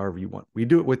body however you want. We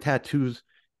do it with tattoos,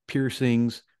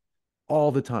 piercings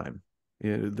all the time.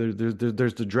 You know,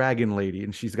 there's the dragon lady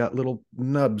and she's got little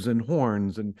nubs and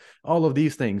horns and all of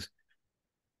these things.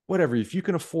 Whatever, if you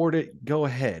can afford it, go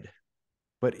ahead,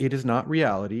 but it is not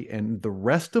reality. And the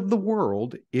rest of the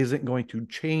world isn't going to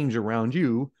change around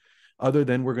you other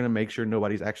than we're going to make sure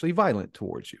nobody's actually violent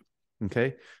towards you.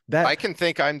 Okay. I That, can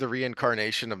think I'm the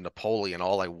reincarnation of Napoleon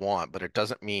all I want, but it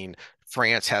doesn't mean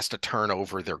France has to turn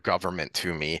over their government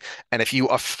to me. And if you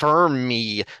affirm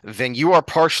me, then you are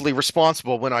partially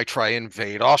responsible when I try and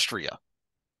invade Austria.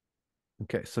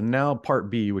 okay. So now part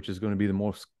B, which is going to be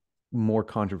the more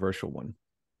controversial one.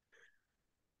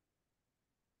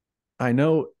 I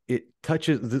know it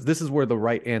touches, this is where the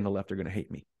right and the left are going to hate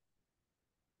me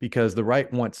because the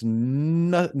right wants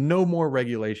no more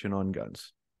regulation on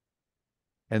guns.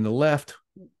 And the left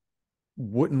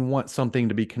wouldn't want something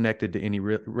to be connected to any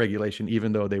regulation,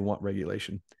 even though they want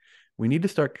regulation. We need to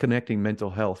start connecting mental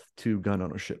health to gun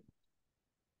ownership.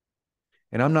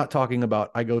 And I'm not talking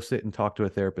about I go sit and talk to a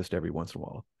therapist every once in a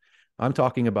while. I'm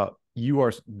talking about you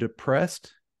are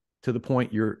depressed to the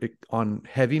point you're on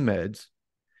heavy meds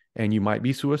and you might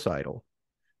be suicidal.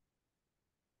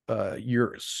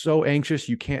 You're so anxious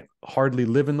you can't hardly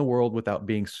live in the world without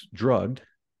being drugged.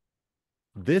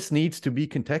 This needs to be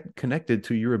connected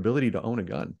to your ability to own a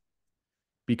gun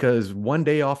because one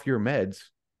day off your meds,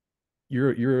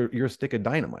 you're a stick of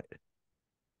dynamite.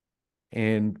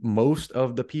 And most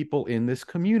of the people in this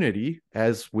community,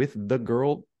 as with the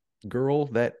girl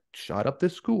that shot up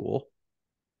this school,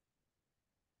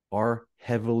 are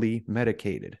heavily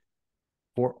medicated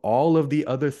for all of the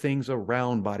other things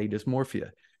around body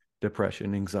dysmorphia,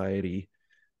 depression, anxiety,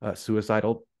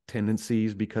 suicidal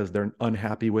tendencies because they're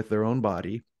unhappy with their own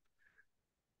body,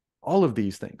 all of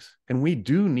these things. And we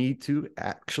do need to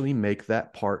actually make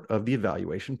that part of the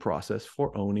evaluation process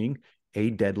for owning a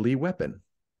deadly weapon.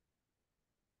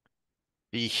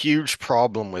 The huge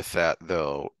problem with that,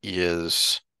 though,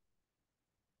 is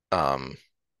um,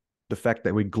 The fact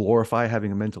that we glorify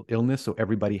having a mental illness so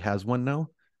everybody has one now.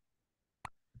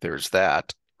 there's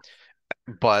that.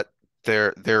 But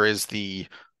there is the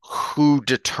who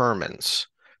determines,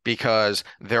 because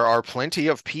there are plenty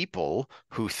of people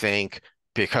who think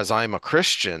because I'm a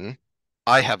Christian,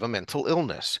 I have a mental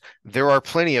illness. There are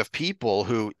plenty of people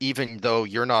who, even though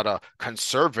you're not a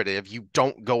conservative, you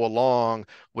don't go along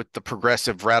with the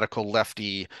progressive radical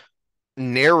lefty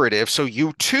narrative, so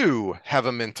you too have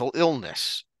a mental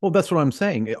illness. Well, that's what I'm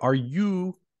saying. Are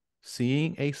you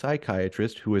seeing a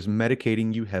psychiatrist who is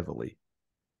medicating you heavily.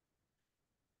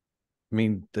 I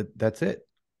mean, that's it.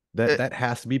 That It, that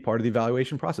has to be part of the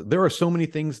evaluation process. There are so many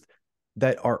things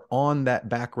that are on that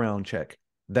background check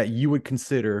that you would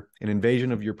consider an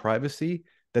invasion of your privacy,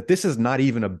 that this is not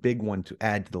even a big one to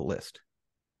add to the list.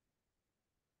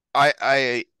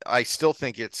 I still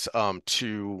think it's uh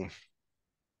too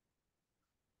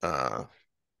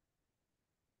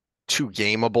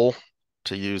gameable,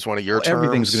 to use one of your Well,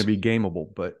 everything's going terms. to be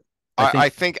gameable, but I I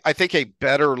think think a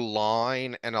better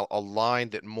line, and a line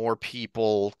that more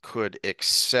people could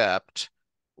accept,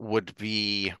 would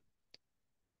be,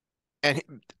 and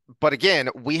but again,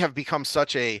 we have become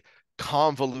such a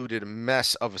convoluted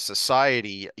mess of a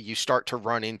society. You start to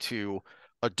run into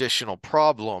additional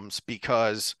problems,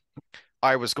 because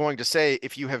I was going to say,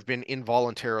 if you have been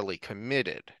involuntarily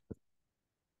committed,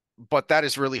 but that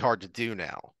is really hard to do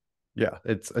now, yeah,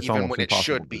 it's even almost when it impossible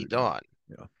should to be do now. done.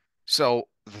 Yeah. So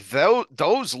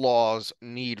those laws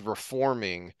need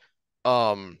reforming,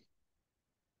 um,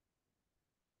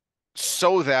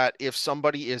 so that if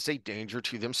somebody is a danger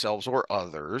to themselves or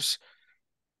others,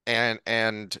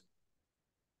 and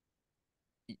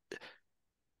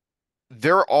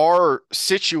there are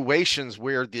situations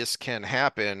where this can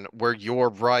happen, where your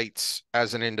rights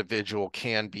as an individual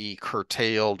can be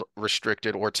curtailed,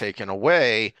 restricted, or taken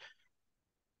away,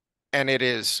 and it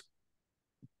is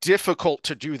difficult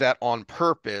to do that on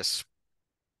purpose,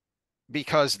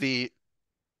 because the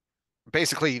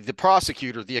basically the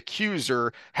prosecutor, the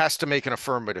accuser, has to make an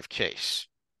affirmative case.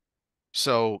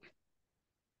 So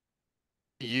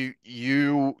you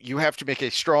have to make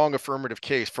a strong affirmative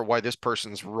case for why this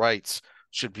person's rights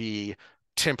should be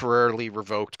temporarily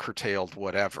revoked, curtailed,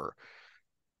 whatever.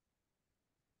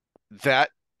 That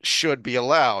should be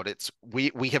allowed. It's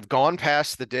we have gone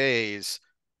past the days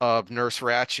of Nurse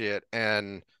Ratched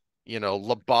and,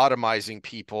 lobotomizing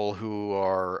people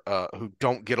who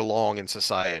don't get along in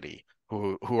society,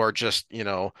 who are just, a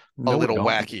No, we little don't.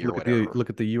 wacky or Look at the whatever. look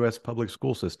at the U.S. public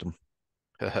school system.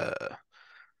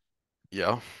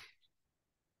 Yeah,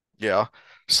 yeah.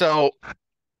 So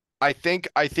I think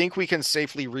we can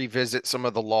safely revisit some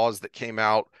of the laws that came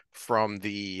out from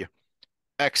the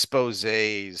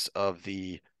exposés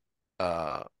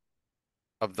uh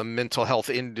of the mental health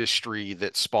industry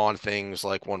that spawned things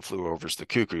like One Flew Over the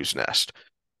Cuckoo's Nest.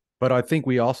 But I think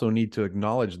we also need to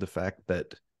acknowledge the fact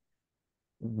that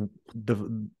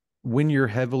the when you're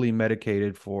heavily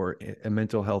medicated for a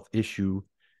mental health issue,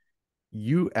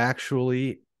 you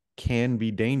actually can be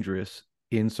dangerous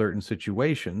in certain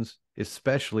situations,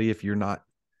 especially if you're not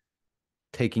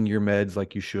taking your meds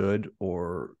like you should,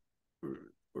 or,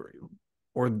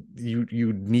 or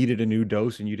you needed a new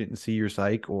dose and you didn't see your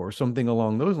psych or something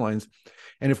along those lines.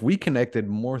 And if we connected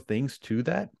more things to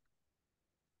that,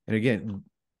 and again,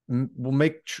 we'll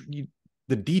make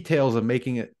the details of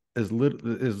making it as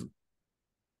little as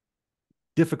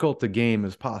difficult to game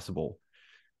as possible,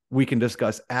 we can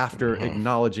discuss after Mhm.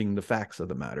 acknowledging the facts of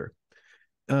the matter.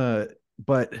 Uh,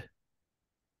 but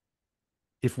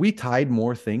if we tied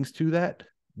more things to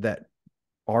that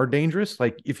are dangerous,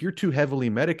 like if you're too heavily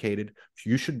medicated,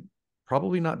 you should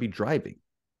probably not be driving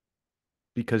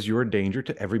because you're a danger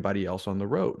to everybody else on the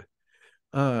road.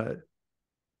 Uh,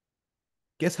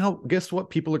 guess what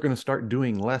people are going to start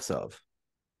doing less of?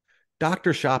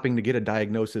 Doctor shopping to get a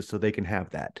diagnosis so they can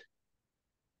have that,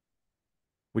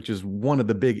 which is one of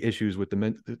the big issues with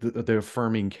the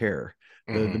affirming care,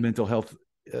 the Mhm. mental health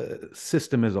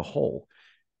system as a whole.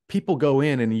 People go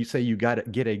in and you say you got to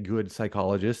get a good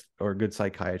psychologist or a good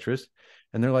psychiatrist,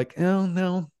 and they're like, oh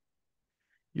no,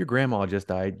 your grandma just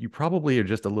died. You probably are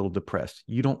just a little depressed.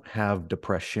 You don't have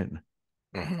depression.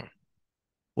 Mhm.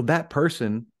 Well, that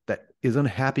person that is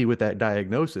unhappy with that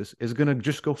diagnosis is going to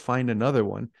just go find another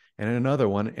one and another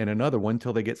one and another one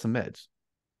until they get some meds.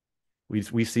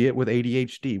 We see it with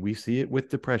ADHD. We see it with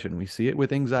depression. We see it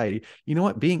with anxiety. You know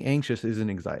what? Being anxious isn't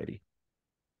anxiety.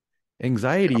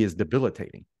 Anxiety is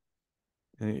debilitating.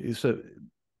 So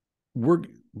we're,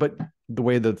 but the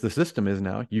way that the system is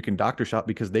now, you can doctor shop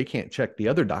because they can't check the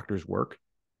other doctor's work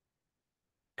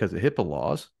because of HIPAA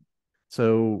laws.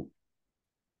 So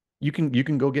you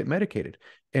can go get medicated.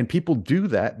 And people do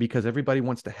that because everybody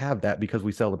wants to have that because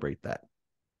we celebrate that.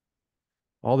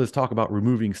 All this talk about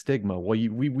removing stigma. Well,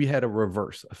 we had a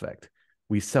reverse effect.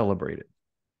 We celebrate it.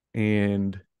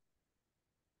 And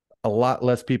a lot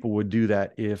less people would do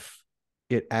that if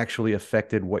it actually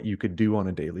affected what you could do on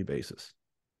a daily basis.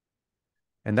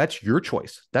 And that's your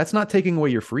choice. That's not taking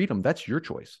away your freedom. That's your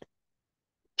choice.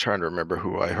 Trying to remember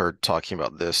who I heard talking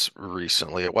about this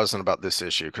recently. It wasn't about this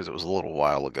issue, because it was a little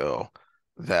while ago,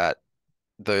 that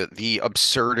the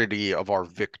absurdity of our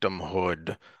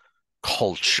victimhood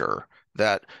culture,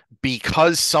 that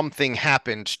because something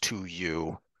happened to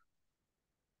you,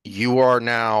 you are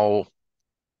now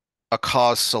a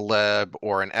cause celeb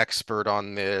or an expert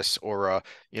on this, or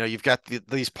you've got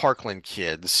these Parkland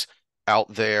kids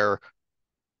out there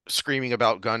screaming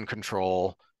about gun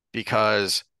control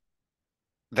because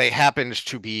they happened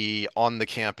to be on the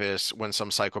campus when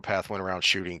some psychopath went around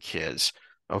shooting kids.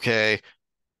 Okay.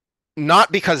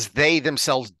 Not because they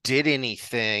themselves did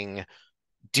anything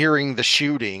during the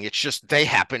shooting. It's just they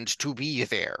happened to be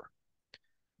there,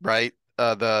 right?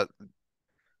 The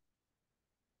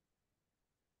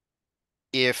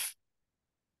if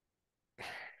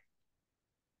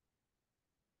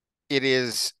it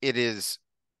is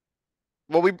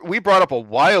well, we brought up a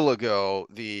while ago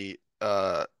the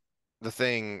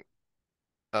thing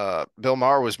Bill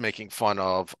Maher was making fun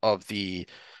of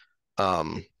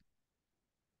um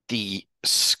the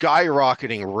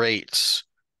skyrocketing rates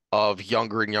of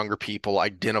younger and younger people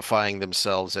identifying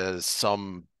themselves as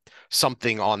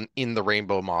something on in the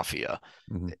Rainbow Mafia.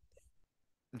 Mhm.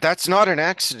 That's not an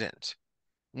accident.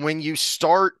 When you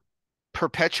start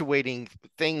perpetuating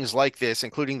things like this,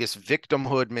 including this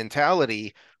victimhood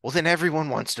mentality, well, then everyone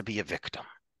wants to be a victim.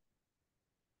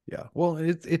 Yeah. Well,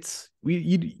 it's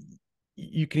we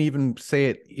you can even say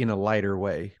it in a lighter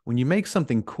way. When you make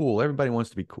something cool, everybody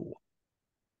wants to be cool.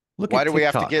 Look Why at do we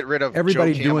have to TikTok. get rid of Joe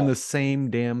Everybody doing Camel? the same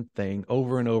damn thing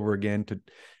over and over again to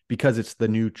because it's the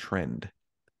new trend.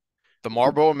 The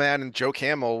Marlboro Man and Joe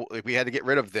Camel, we had to get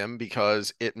rid of them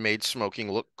because it made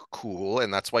smoking look cool,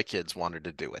 and that's why kids wanted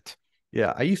to do it.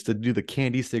 Yeah, I used to do the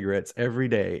candy cigarettes every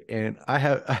day, and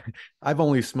I've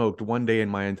only smoked one day in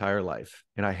my entire life,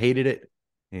 and I hated it,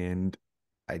 and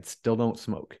I still don't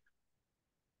smoke.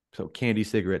 So candy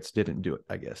cigarettes didn't do it,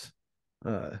 I guess.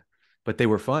 Uh, but they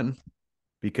were fun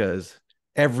because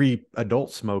every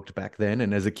adult smoked back then,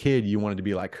 and as a kid, you wanted to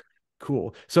be like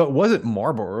cool. So it wasn't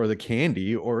Marlboro or the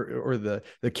candy or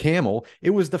the Camel.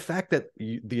 It was the fact that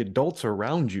the adults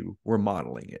around you were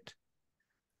modeling it.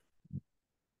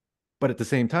 But at the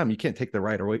same time, you can't take the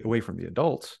right away from the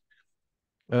adults.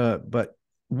 But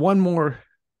one more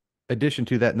addition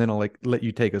to that, and then I'll let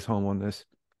you take us home on this.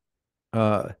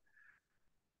 Uh,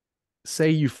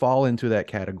 Say you fall into that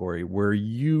category where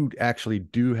you actually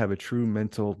do have a true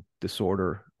mental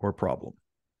disorder or problem.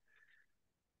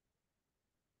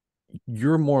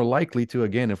 You're more likely to,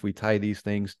 again, if we tie these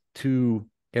things to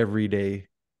everyday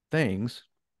things,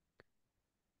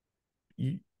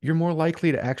 you're more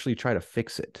likely to actually try to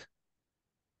fix it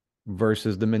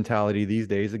versus the mentality these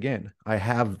days. Again, I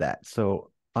have that, so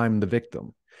I'm the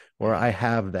victim, or Mhm. I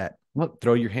have that. Look,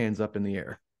 throw your hands up in the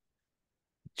air.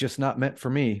 Just not meant for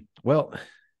me. Well,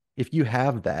 if you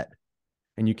have that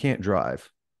and you can't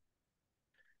drive,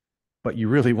 but you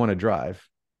really want to drive,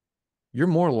 you're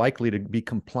more likely to be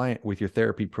compliant with your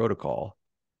therapy protocol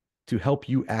to help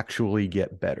you actually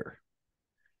get better.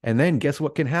 And then guess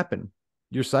what can happen?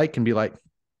 Your psych can be like,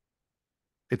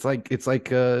 it's like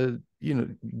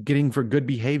getting for good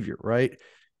behavior, right?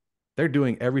 They're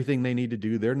doing everything they need to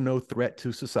do. They're no threat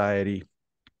to society.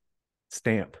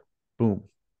 Stamp. Boom.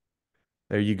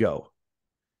 There you go.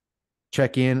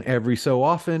 Check in every so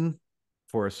often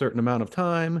for a certain amount of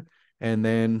time, and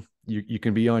then you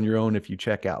can be on your own if you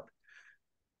check out.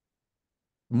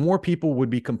 More people would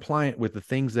be compliant with the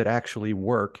things that actually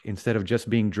work instead of just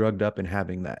being drugged up and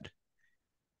having that.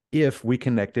 If we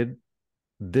connected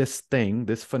this thing,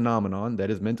 this phenomenon that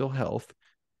is mental health,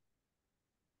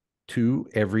 to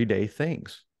everyday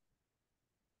things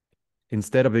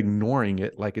instead of ignoring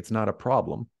it like it's not a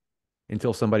problem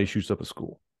until somebody shoots up a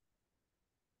school.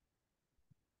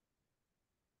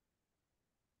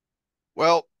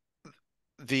 Well,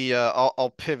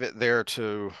 I'll pivot there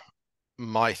to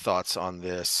my thoughts on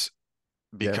this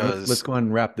Yeah, and let's because go ahead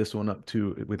and wrap this one up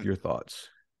too with your thoughts.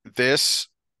 this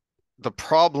the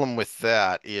problem with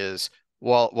that is,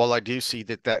 while I do see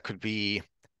that that could be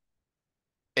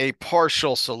a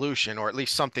partial solution, or at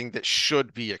least something that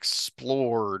should be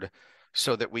explored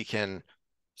so that we can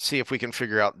see if we can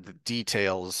figure out the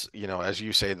details, as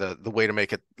you say, the way to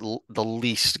make it the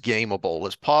least gameable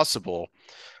as possible.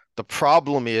 The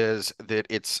problem is that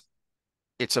it's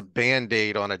a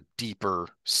band-aid on a deeper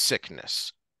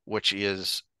sickness, which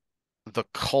is the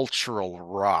cultural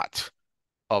rot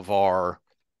of our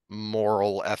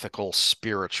moral, ethical,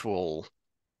 spiritual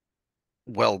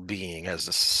well-being as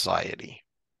a society.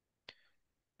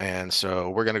 And so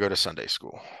we're going to go to Sunday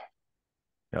school.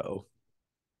 Oh,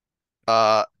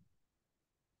 Uh,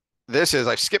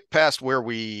 I skipped past where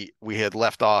we had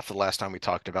left off the last time we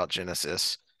talked about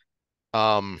Genesis.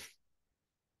 Um,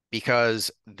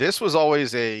 because this was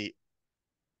always a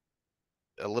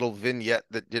little vignette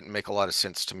that didn't make a lot of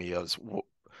sense to me. As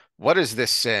what is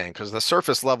this saying? Because the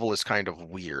surface level is kind of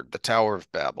weird. The Tower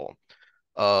of Babel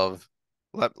of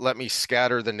let me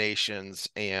scatter the nations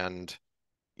and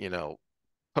you know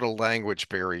put a language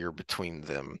barrier between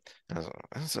them.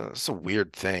 That's a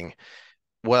weird thing.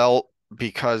 Well,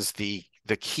 because the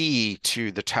key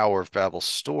to the Tower of Babel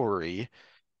story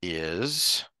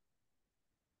is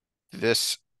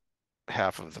this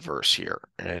half of the verse here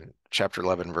in chapter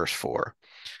 11, verse 4,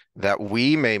 that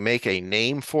we may make a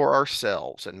name for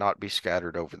ourselves and not be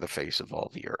scattered over the face of all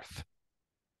the earth.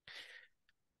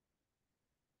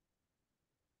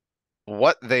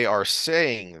 What they are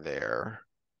saying there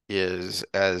is,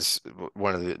 as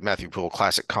one of the Matthew Poole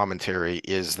classic commentary,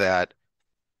 is that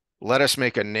let us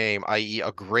make a name, i.e.,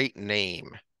 a great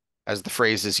name, as the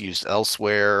phrase is used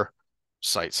elsewhere,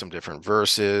 cite some different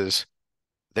verses.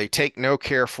 They take no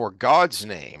care for God's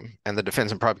name and the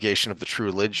defense and propagation of the true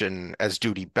religion as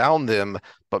duty bound them,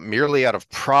 but merely out of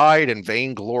pride and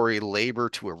vainglory labor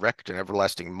to erect an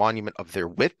everlasting monument of their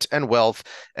wit and wealth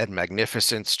and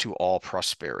magnificence to all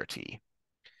prosperity.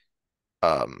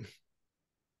 Um,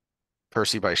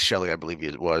 Percy by Shelley, I believe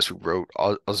it was, who wrote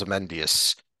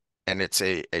Ozymandias, and it's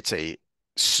a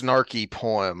snarky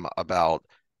poem about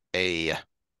a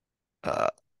uh,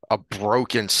 a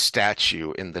broken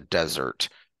statue in the desert,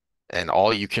 and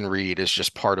all you can read is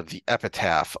just part of the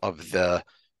epitaph of the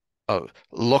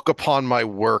look upon my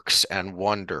works and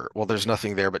wonder. Well, there's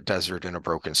nothing there but desert and a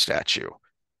broken statue.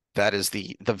 That is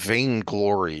the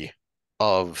vainglory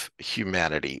of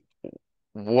humanity.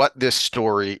 What this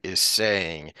story is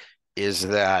saying is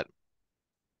that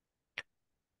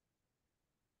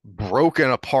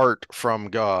broken apart from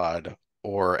God,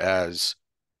 or as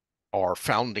our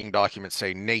founding documents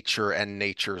say, nature and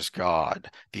nature's God,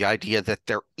 the idea that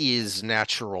there is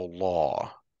natural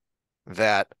law,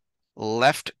 that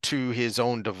left to his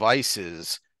own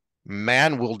devices,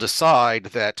 man will decide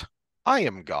that I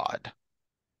am God.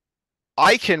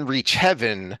 I can reach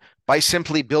heaven by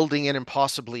simply building an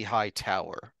impossibly high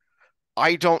tower.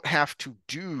 I don't have to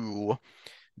do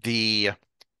the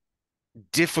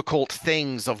difficult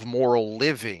things of moral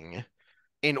living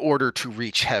in order to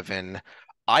reach heaven.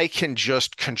 I can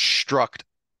just construct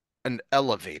an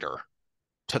elevator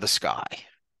to the sky.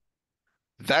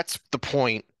 That's the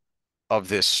point of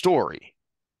this story.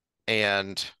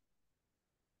 And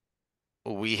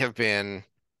we have been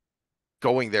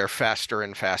going there faster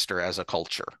and faster as a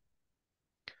culture.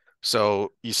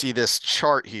 So you see this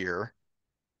chart here.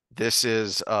 This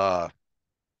is a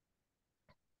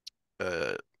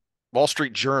Wall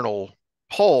Street Journal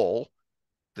poll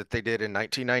that they did in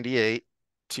 1998,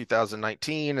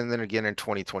 2019, and then again in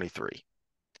 2023.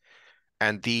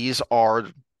 And these are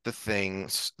the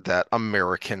things that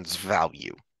Americans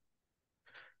value.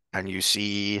 And you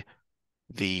see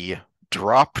the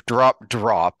drop, drop,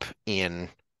 drop in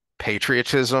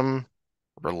patriotism,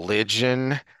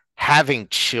 religion, having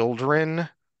children,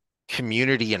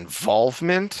 community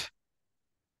involvement.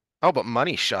 Oh, but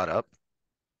money shot up.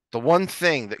 The one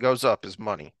thing that goes up is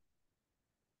money.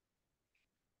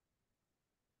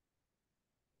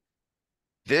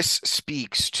 This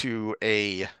speaks to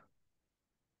a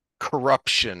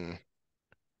corruption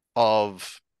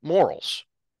of morals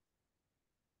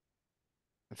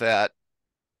that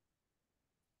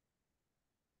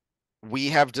we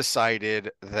have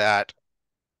decided that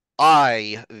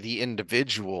I, the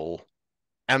individual,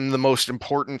 am the most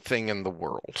important thing in the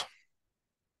world.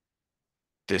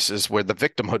 This is where the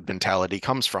victimhood mentality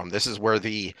comes from. This is where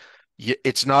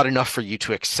it's not enough for you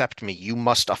to accept me. You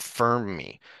must affirm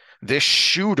me. This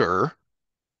shooter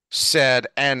said,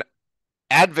 and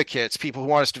advocates, people who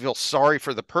want us to feel sorry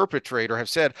for the perpetrator, have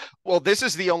said, well, this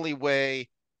is the only way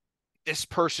this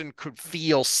person could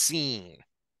feel seen.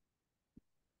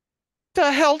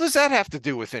 The hell does that have to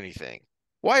do with anything?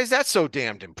 Why is that so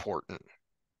damned important?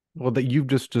 Well, that you've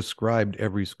just described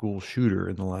every school shooter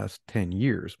in the last 10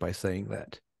 years by saying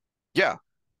that. Yeah,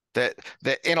 that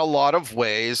in a lot of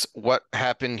ways, what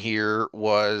happened here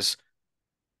was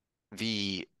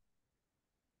the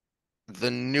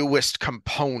the newest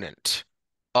component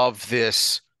of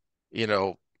this, you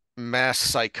know, mass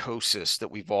psychosis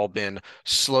that we've all been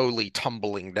slowly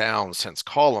tumbling down since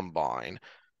Columbine.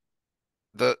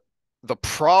 The the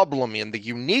problem in the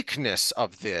uniqueness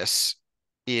of this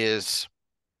is,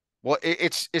 well,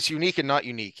 it's unique and not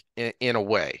unique in a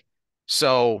way.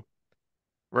 So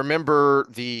remember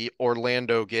the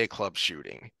Orlando gay club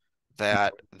shooting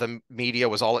that the media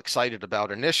was all excited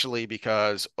about initially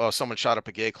because, oh, someone shot up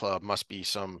a gay club, must be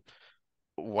some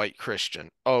white Christian.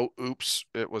 Oh, oops,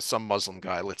 it was some Muslim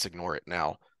guy. Let's ignore it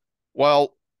now.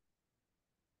 Well,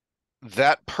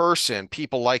 that person,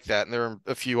 people like that, and there are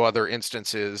a few other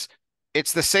instances,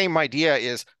 it's the same idea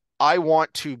is I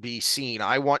want to be seen.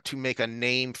 I want to make a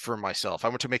name for myself. I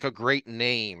want to make a great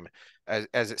name,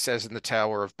 as it says in the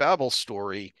Tower of Babel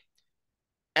story.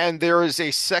 And there is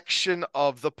a section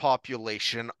of the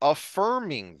population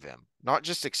affirming them, not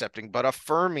just accepting, but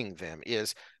affirming them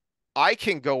is I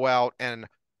can go out and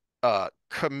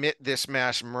commit this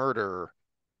mass murder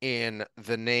in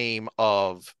the name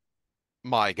of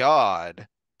my God,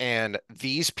 and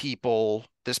these people,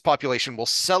 this population will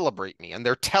celebrate me, and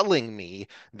they're telling me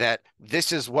that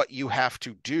this is what you have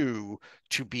to do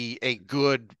to be a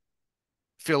good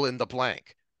fill in the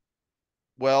blank.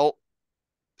 Well,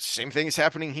 same thing is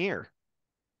happening here.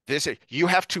 This you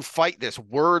have to fight this.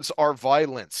 Words are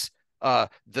violence.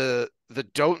 The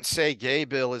Don't Say Gay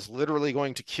bill is literally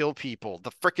going to kill people.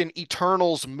 The frickin'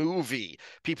 Eternals movie.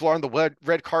 People are on the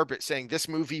red carpet saying this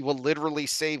movie will literally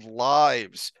save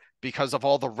lives because of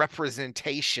all the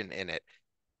representation in it.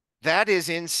 That is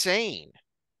insane.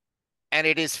 And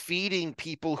it is feeding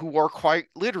people who are quite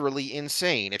literally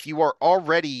insane. If you are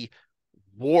already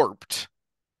warped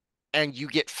and you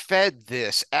get fed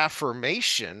this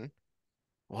affirmation,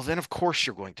 well, then of course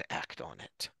you're going to act on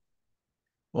it.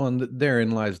 Well, and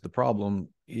therein lies the problem.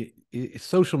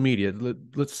 Social media.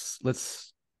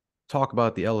 Let's talk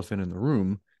about the elephant in the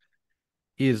room.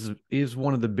 Is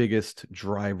one of the biggest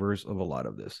drivers of a lot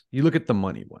of this. You look at the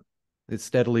money one; it's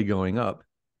steadily going up.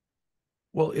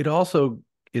 Well, it also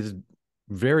is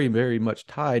very, very much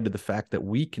tied to the fact that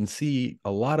we can see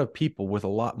a lot of people with a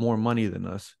lot more money than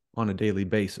us on a daily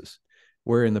basis.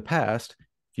 Where in the past,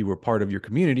 if you were part of your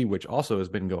community, which also has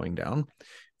been going down,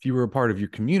 if you were a part of your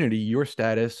community, your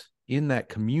status in that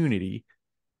community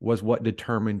was what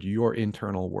determined your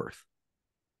internal worth.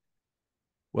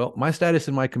 Well, my status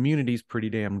in my community is pretty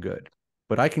damn good,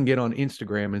 but I can get on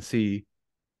Instagram and see,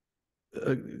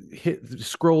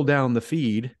 scroll down the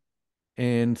feed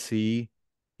and see,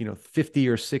 50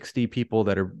 or 60 people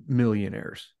that are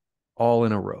millionaires all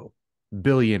in a row,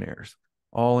 billionaires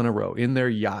all in a row in their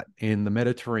yacht in the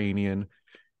Mediterranean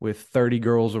with 30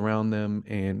 girls around them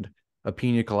and a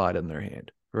pina colada in their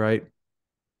hand, right?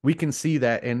 We can see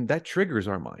that, and that triggers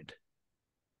our mind.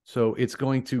 So it's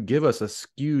going to give us a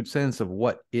skewed sense of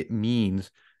what it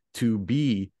means to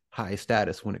be high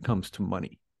status when it comes to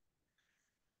money.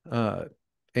 Uh,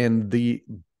 and the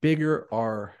bigger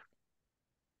our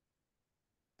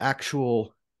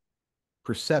actual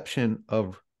perception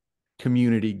of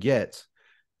community gets,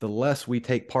 the less we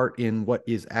take part in what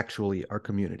is actually our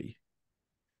community.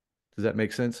 Does that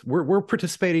make sense? We're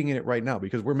participating in it right now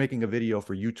because we're making a video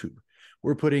for YouTube.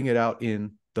 We're putting it out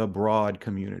in the broad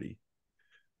community.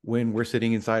 When we're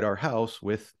sitting inside our house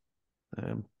with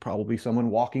probably someone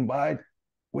walking by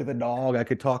with a dog I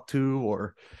could talk to,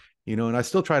 or and I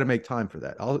still try to make time for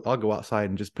that. I'll go outside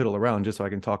and just piddle around just so I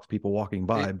can talk to people walking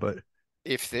by. It, But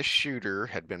if this shooter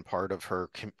had been part of her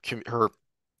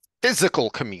physical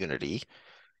community,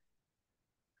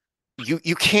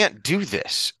 you can't do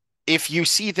this. If you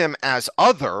see them as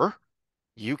other,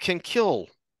 you can kill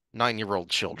 9-year-old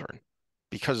children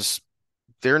because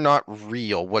they're not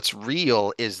real. What's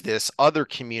real is this other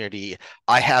community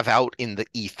I have out in the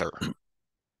ether.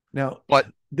 now, But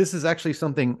this is actually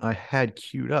something I had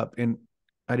queued up, and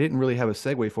I didn't really have a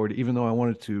segue for it, even though I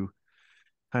wanted to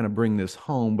kind of bring this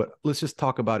home. But let's just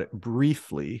talk about it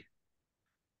briefly,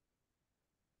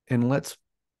 and let's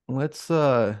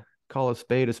call a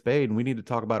spade, and we need to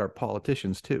talk about our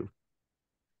politicians too.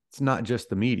 It's not just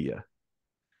the media.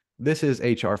 This is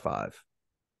HR 5.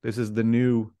 This is the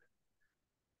new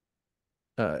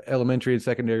Elementary and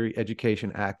Secondary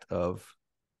Education Act of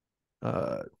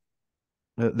uh,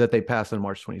 that they passed on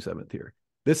March 27th here.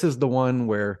 This is the one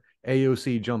where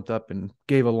AOC jumped up and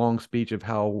gave a long speech of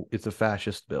how it's a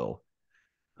fascist bill.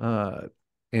 Uh,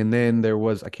 and then there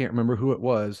was, I can't remember who it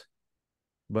was,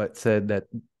 but said that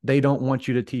they don't want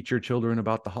you to teach your children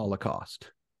about the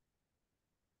Holocaust.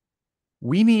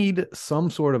 We need some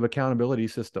sort of accountability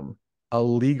system, a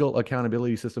legal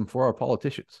accountability system for our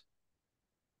politicians.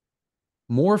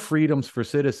 More freedoms for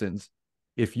citizens.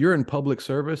 If you're in public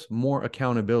service, more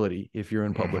accountability if you're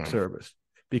in public mhm. service.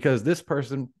 Because this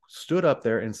person stood up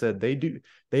there and said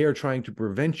they are trying to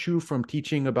prevent you from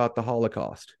teaching about the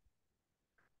Holocaust.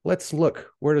 Let's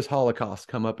look, where does Holocaust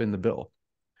come up in the bill?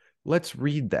 Let's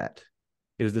read that.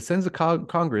 It is the sense of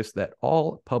Congress that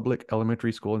all public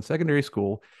elementary school and secondary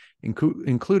school,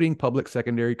 including public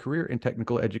secondary career and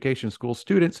technical education school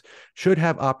students, should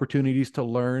have opportunities to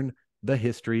learn the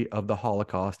history of the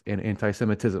Holocaust and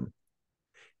anti-Semitism.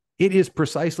 It is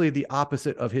precisely the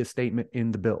opposite of his statement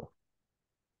in the bill.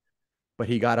 but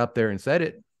he got up there and said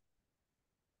it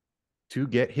to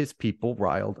get his people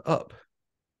riled up,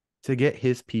 to get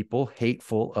his people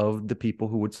hateful of the people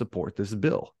who would support this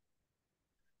bill.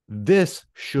 This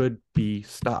should be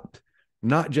stopped.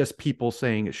 Not just people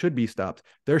saying it should be stopped.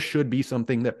 There should be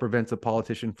something that prevents a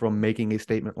politician from making a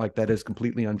statement like that is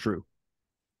completely untrue.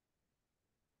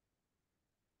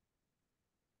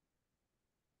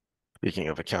 Speaking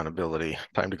of accountability,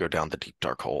 time to go down the deep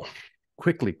dark hole.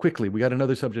 Quickly, quickly, we got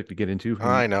another subject to get into.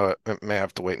 I know it may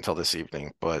have to wait until this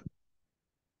evening, but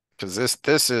because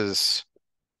this is,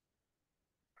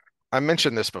 I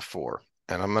mentioned this before,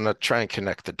 and I'm gonna try and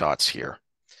connect the dots here.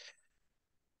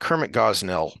 Kermit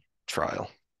Gosnell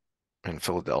trial in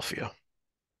Philadelphia.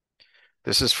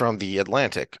 This is from the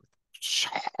Atlantic,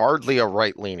 hardly a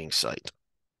right-leaning site.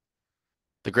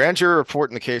 The grand jury report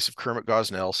in the case of Kermit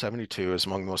Gosnell, 72, is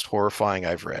among the most horrifying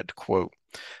I've read. Quote,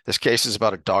 this case is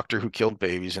about a doctor who killed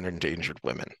babies and endangered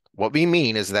women. What we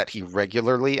mean is that he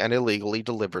regularly and illegally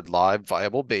delivered live,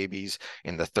 viable babies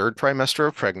in the third trimester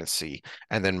of pregnancy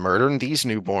and then murdered these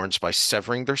newborns by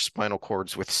severing their spinal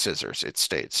cords with scissors, it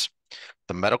states.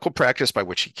 The medical practice by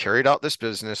which he carried out this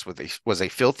business was a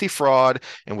filthy fraud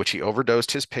in which he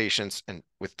overdosed his patients and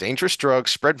with dangerous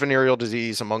drugs, spread venereal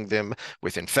disease among them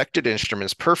with infected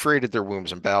instruments, perforated their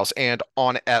wombs and bowels, and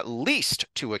on at least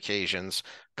 2 occasions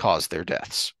caused their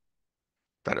deaths.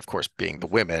 That, of course, being the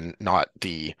women, not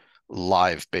the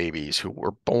live babies who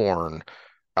were born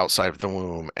outside of the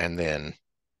womb and then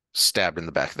stabbed in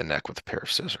the back of the neck with a pair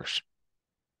of scissors.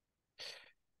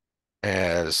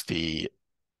 As the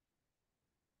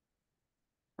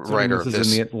Considering writer this of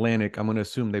is in the this, Atlantic, I'm going to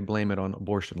assume they blame it on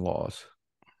abortion laws,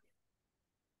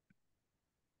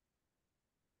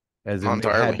 as not in it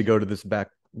had entirely. to go to this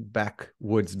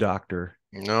backwoods doctor.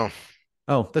 No.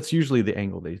 Oh, that's usually the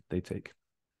angle they take.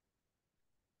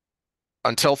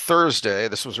 Until Thursday,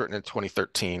 this was written in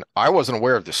 2013, I wasn't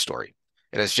aware of this story.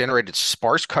 It has generated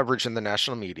sparse coverage in the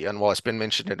national media, and while it's been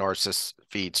mentioned in RSS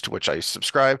feeds to which I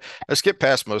subscribe, I skip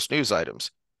past most news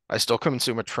items. I still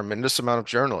consume a tremendous amount of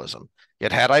journalism.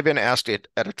 Yet had I been asked it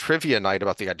at a trivia night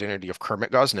about the identity of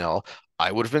Kermit Gosnell,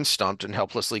 I would have been stumped and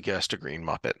helplessly guessed a green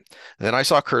Muppet. Then I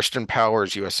saw Kirsten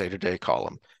Power's USA Today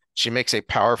column. She makes a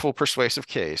powerful, persuasive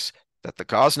case that the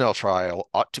Gosnell trial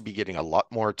ought to be getting a lot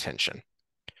more attention.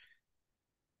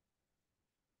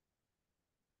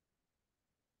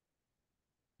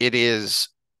 It is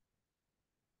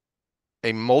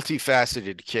a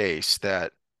multifaceted case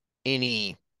that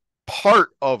any part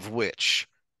of which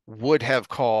would have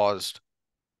caused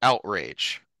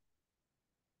outrage,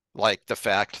 like the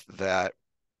fact that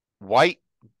white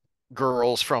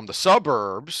girls from the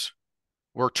suburbs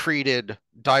were treated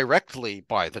directly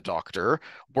by the doctor,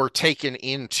 were taken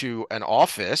into an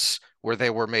office where they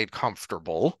were made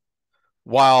comfortable,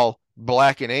 while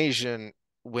Black and Asian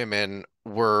women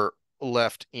were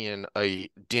left in a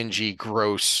dingy,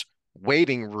 gross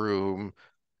waiting room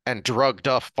and drugged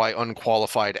up by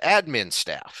unqualified admin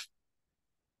staff.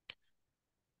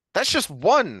 That's just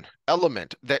one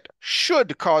element that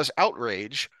should cause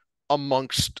outrage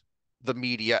amongst the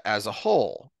media as a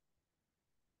whole.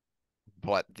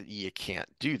 But you can't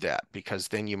do that because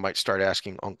then you might start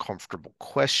asking uncomfortable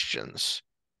questions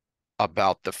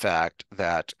about the fact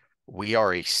that we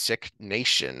are a sick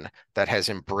nation that has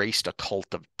embraced a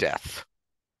cult of death.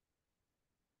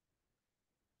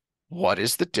 What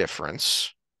is the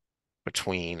difference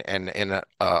between, and in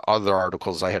other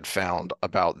articles I had found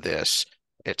about this,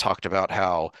 it talked about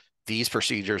how these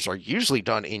procedures are usually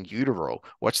done in utero.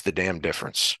 What's the damn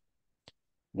difference?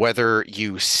 Whether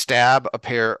you stab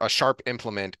a sharp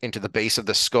implement into the base of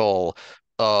the skull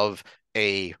of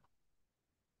a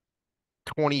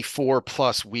 24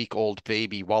 plus week old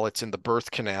baby while it's in the birth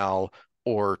canal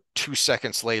or 2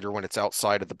 seconds later when it's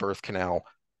outside of the birth canal,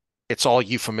 it's all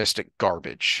euphemistic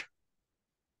garbage.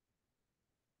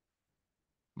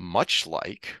 Much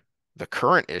like the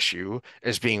current issue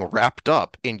is being wrapped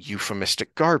up in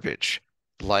euphemistic garbage,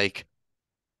 like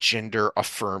gender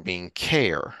affirming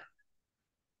care.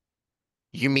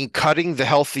 You mean cutting the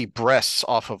healthy breasts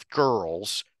off of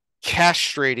girls,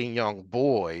 castrating young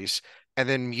boys, and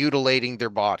then mutilating their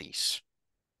bodies.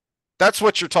 That's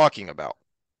what you're talking about.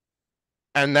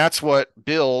 And that's what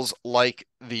bills like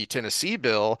the Tennessee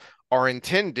bill are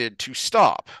intended to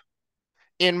stop.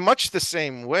 In much the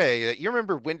same way that you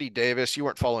remember Wendy Davis, you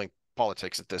weren't following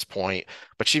politics at this point,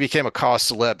 but she became a cause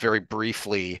celeb very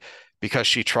briefly because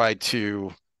she tried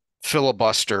to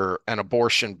filibuster an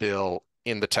abortion bill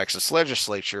in the Texas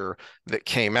legislature that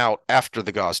came out after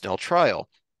the Gosnell trial.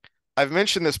 I've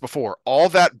mentioned this before. All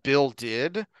that bill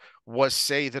did was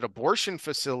say that abortion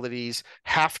facilities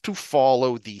have to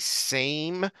follow the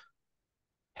same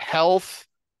health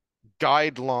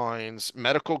guidelines,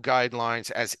 medical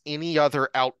guidelines as any other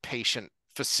outpatient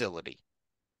facility.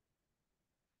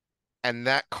 And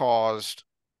that caused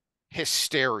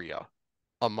hysteria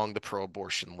among the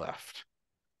pro-abortion left.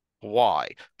 Why?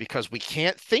 Because we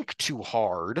can't think too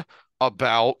hard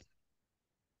about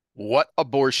what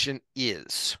abortion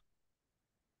is.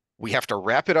 We have to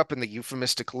wrap it up in the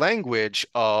euphemistic language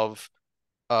of,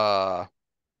 uh,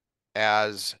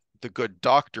 as the good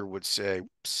doctor would say,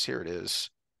 oops, here it is,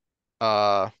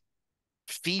 uh,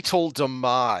 fetal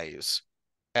demise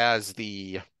as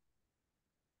the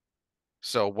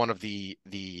so one of the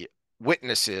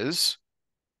witnesses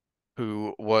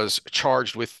who was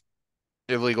charged with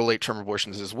illegal late-term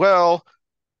abortions as well.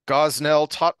 Gosnell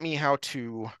taught me how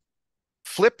to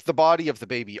flip the body of the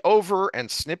baby over and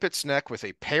snip its neck with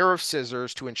a pair of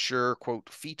scissors to ensure, quote,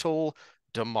 fetal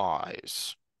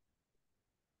demise.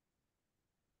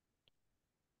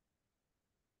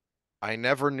 I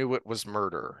never knew it was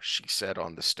murder, she said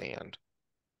on the stand.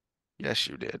 Yes,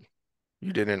 you did.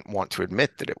 You didn't want to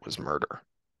admit that it was murder.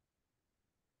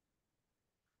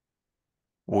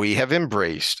 We have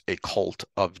embraced a cult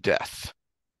of death.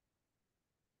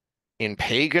 In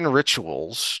pagan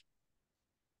rituals,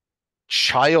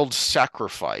 child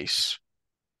sacrifice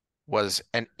was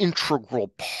an integral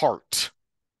part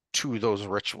to those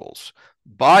rituals.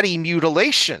 Body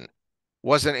mutilation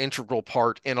was an integral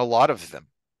part in a lot of them.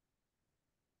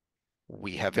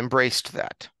 We have embraced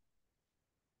that,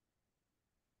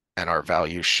 and our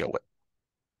values show it.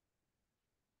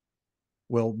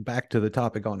 Well, back to the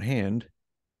topic on hand.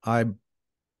 I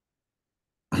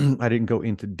I didn't go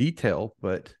into detail,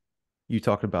 but you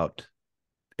talked about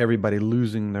everybody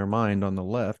losing their mind on the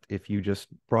left if you just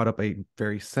brought up a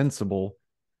very sensible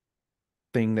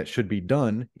thing that should be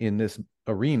done in this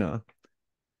arena.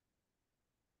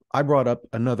 I brought up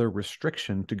another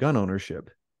restriction to gun ownership.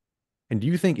 And do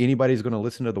you think anybody's going to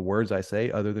listen to the words I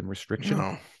say other than restriction?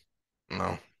 No,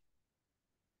 no.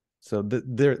 So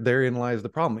therein lies the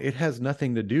problem. It has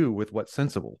nothing to do with what's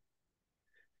sensible.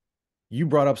 You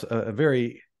brought up a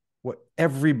very, what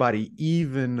everybody,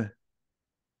 even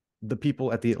the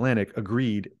people at the Atlantic,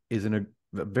 agreed is in a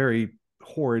very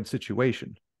horrid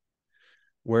situation.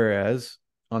 Whereas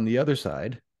on the other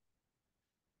side,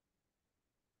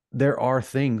 there are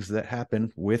things that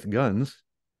happen with guns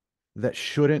that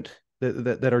shouldn't,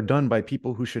 that are done by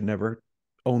people who should never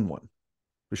own one,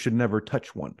 who should never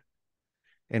touch one.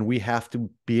 And we have to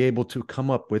be able to come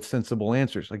up with sensible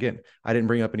answers. Again, I didn't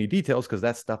bring up any details because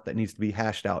that's stuff that needs to be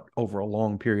hashed out over a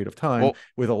long period of time Well,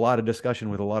 with a lot of discussion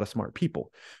with a lot of smart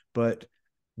people. But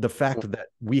the fact that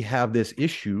we have this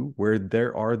issue where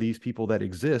there are these people that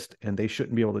exist and they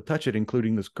shouldn't be able to touch it,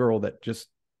 including this girl that just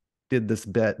did this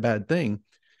bad thing,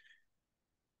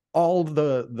 all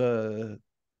the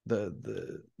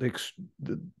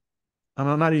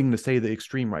I'm not even going to say the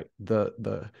extreme right,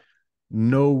 the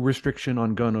no restriction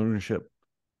on gun ownership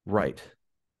right.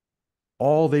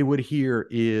 All they would hear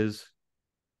is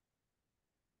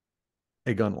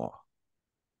a gun law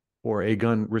or a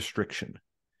gun restriction.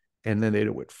 And then they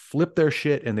would flip their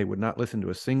shit and they would not listen to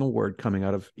a single word coming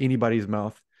out of anybody's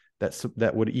mouth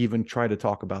that would even try to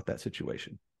talk about that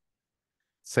situation.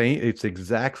 Saying it's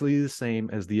exactly the same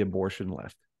as the abortion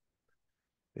left.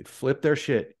 They'd flip their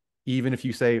shit. Even if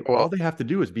you say all well, they have to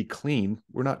do is be clean,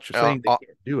 we're not uh, saying they uh,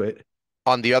 can't do it.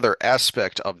 on the other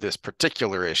aspect of this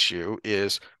particular issue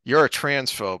is you're a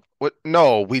transphobe. What?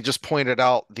 No, we just pointed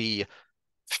out the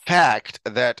fact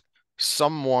that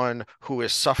someone who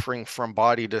is suffering from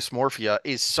body dysmorphia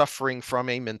is suffering from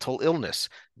a mental illness.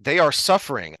 They are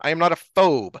suffering. I am not a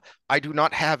phobe. I do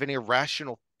not have an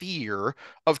irrational fear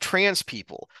of trans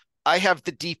people. I have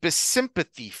the deepest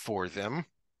sympathy for them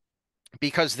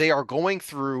because they are going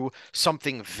through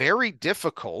something very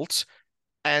difficult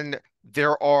and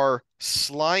there are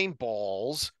slime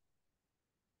balls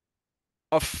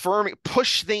affirming,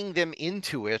 pushing them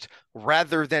into it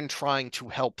rather than trying to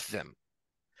help them.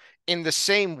 In the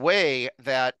same way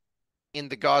that in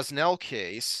the Gosnell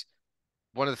case,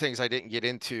 one of the things I didn't get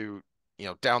into,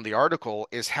 down the article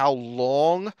is how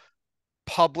long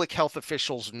public health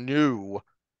officials knew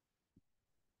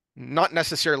not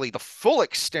necessarily the full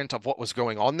extent of what was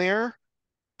going on there,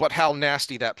 but how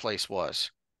nasty that place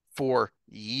was for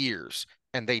years,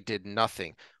 and they did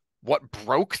nothing. What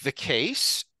broke the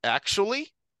case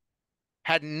actually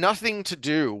had nothing to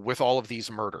do with all of these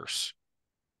murders.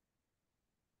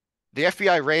 The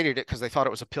FBI raided it because they thought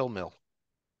it was a pill mill.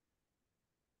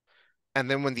 And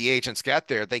then when the agents got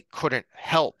there, they couldn't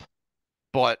help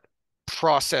but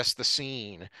process the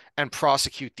scene and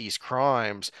prosecute these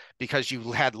crimes because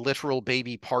you had literal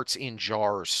baby parts in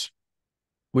jars.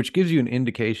 which gives you an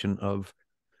indication of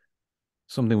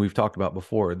something we've talked about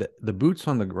before, that the boots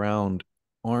on the ground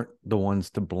aren't the ones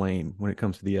to blame when it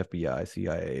comes to the FBI,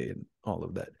 CIA, and all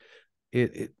of that.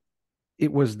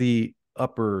 It was the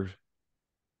upper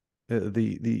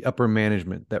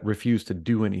management that refused to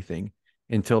do anything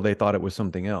until they thought it was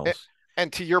something A- else.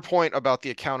 And to your point about the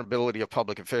accountability of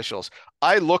public officials,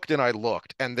 I looked,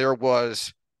 and there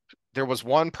was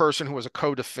one person who was a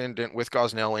co-defendant with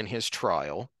Gosnell in his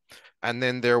trial, and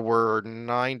then there were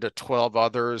 9 to 12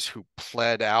 others who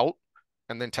pled out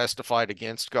and then testified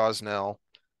against Gosnell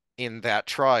in that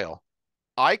trial.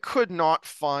 I could not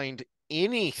find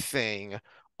anything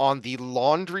on the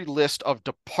laundry list of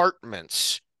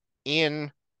departments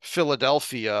in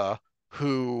Philadelphia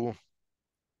who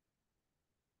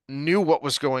knew what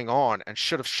was going on and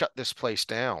should have shut this place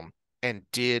down and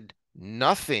did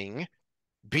nothing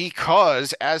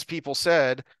because, as people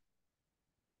said,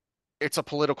 it's a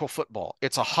political football.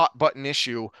 It's a hot button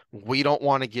issue. We don't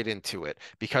want to get into it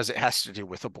because it has to do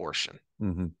with abortion.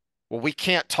 Mm-hmm. Well, we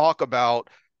can't talk about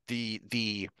the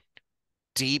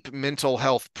deep mental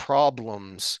health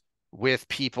problems with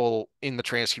people in the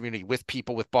trans community, with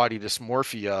people with body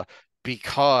dysmorphia,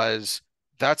 because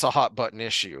that's a hot button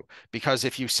issue. Because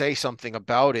if you say something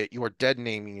about it, you're dead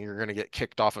naming, you're going to get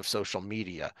kicked off of social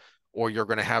media, or you're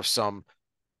going to have some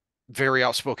very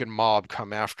outspoken mob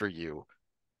come after you.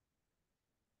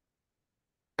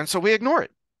 And so we ignore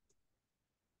it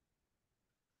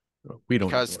We don't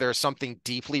because ignore it. there's something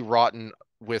deeply rotten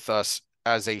with us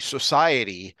as a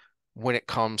society when it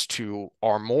comes to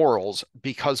our morals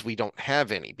because we don't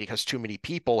have any, because too many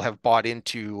people have bought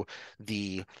into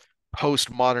the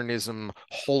postmodernism,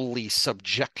 wholly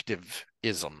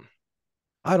subjectivism.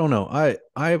 I don't know.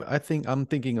 I think I'm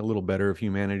thinking a little better of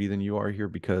humanity than you are here,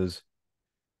 because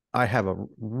I have a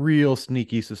real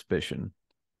sneaky suspicion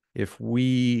if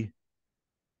we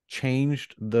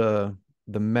changed the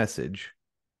message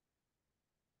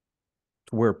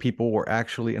to where people were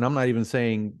actually, and I'm not even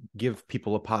saying give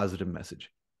people a positive message.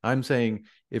 I'm saying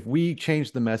if we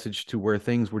changed the message to where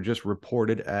things were just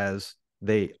reported as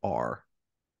they are,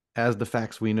 as the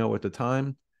facts we know at the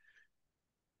time,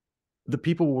 the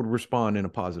people would respond in a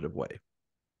positive way.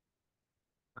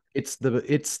 It's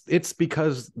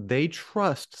because they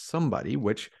trust somebody,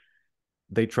 which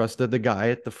they trusted the guy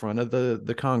at the front of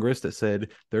the Congress that said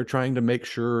they're trying to make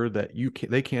sure that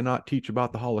they cannot teach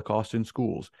about the Holocaust in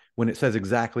schools, when it says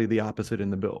exactly the opposite in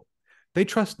the bill. They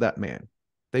trust that man.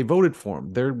 They voted for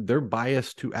him. They're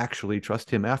biased to actually trust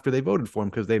him after they voted for him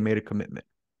because they made a commitment.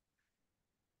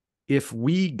 If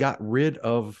we got rid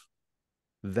of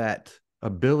that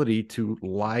ability to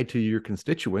lie to your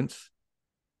constituents,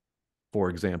 for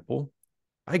example,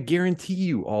 I guarantee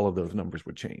you all of those numbers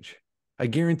would change. I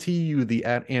guarantee you the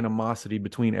animosity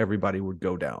between everybody would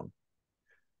go down.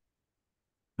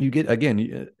 You get,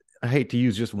 again, I hate to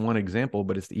use just one example,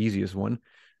 but it's the easiest one.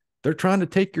 They're trying to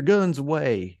take your guns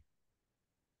away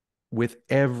with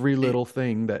every little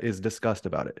thing that is discussed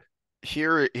about it.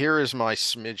 Here is my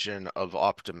smidgen of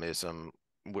optimism,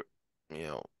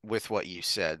 with what you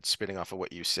said, spinning off of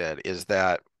what you said, is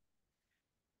that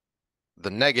the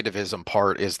negativism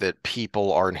part is that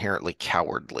people are inherently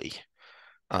cowardly.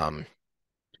 Um,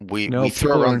 we No, throw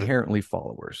people are around the inherently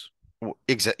followers.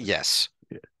 yes,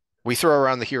 Yeah. we throw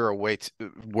around the hero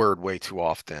word way too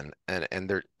often, and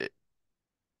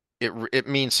it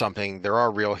means something. There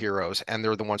are real heroes, and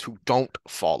they're the ones who don't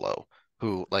follow,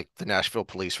 who, like the Nashville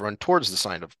police, run towards the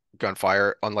sign of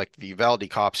gunfire, unlike the Uvalde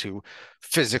cops who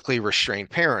physically restrained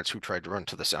parents who tried to run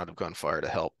to the sound of gunfire to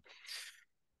help.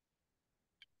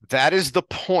 That is the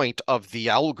point of the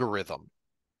algorithm.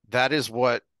 That is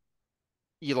what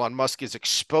Elon Musk is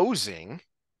exposing,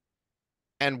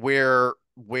 and where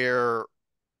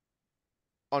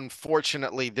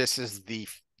unfortunately this is the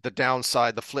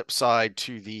downside, the flip side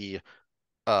to the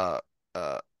uh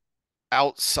uh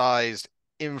outsized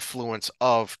influence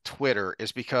of Twitter,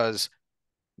 is because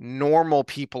normal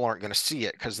people aren't going to see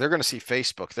it because they're going to see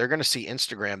Facebook, they're going to see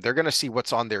Instagram, they're going to see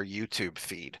what's on their YouTube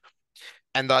feed.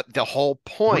 And the whole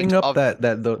point Bring up of that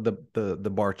the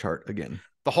bar chart again.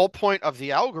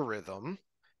 the algorithm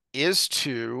is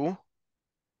to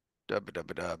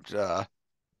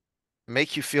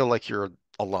make you feel like you're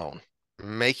alone,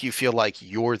 make you feel like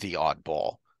you're the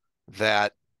oddball,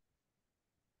 that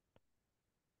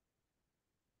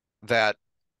that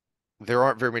there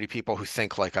aren't very many people who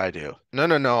think like I do. No,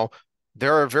 no, no.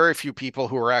 There are very few people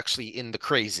who are actually in the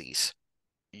crazies.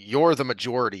 You're the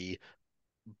majority,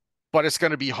 but it's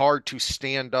going to be hard to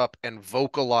stand up and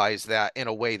vocalize that in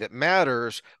a way that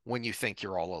matters when you think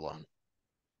you're all alone.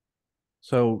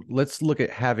 So let's look at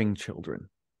having children.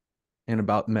 and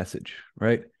about message,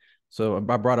 right? So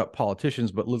I brought up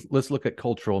politicians, but let's look at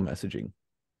cultural messaging.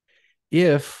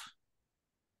 If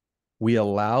we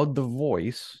allowed the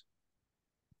voice,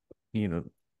 you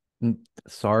know,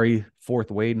 sorry,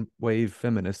 fourth wave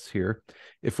feminists here,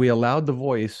 if we allowed the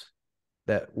voice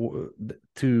that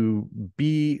to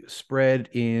be spread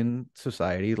in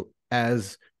society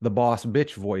as the boss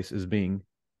bitch voice is being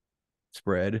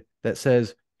spread, that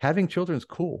says having children is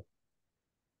cool.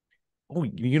 Oh,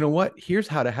 you know what? Here's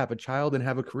how to have a child and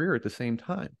have a career at the same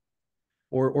time,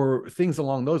 or things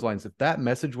along those lines. If that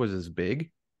message was as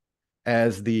big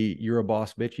as the "you're a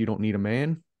boss bitch, you don't need a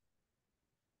man,"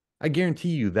 I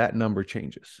guarantee you that number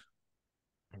changes.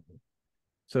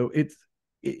 So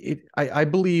I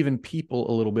believe in people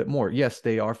a little bit more. Yes,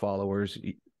 they are followers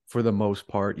for the most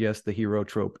part. Yes, the hero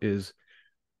trope is,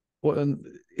 well,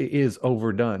 is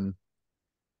overdone,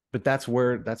 but that's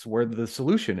where the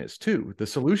solution is too. The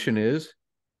solution is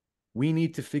we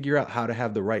need to figure out how to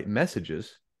have the right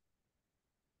messages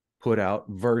put out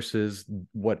versus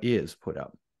what is put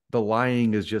out. The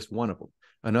lying is just one of them.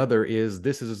 Another is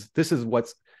this is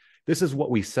what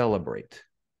we celebrate.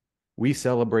 We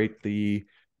celebrate the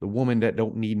woman that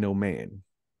don't need no man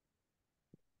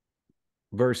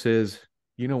versus,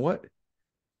 you know what,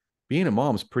 being a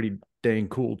mom's pretty dang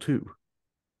cool too.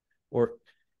 Or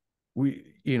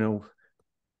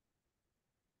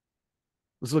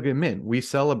let's look at men. We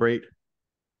celebrate,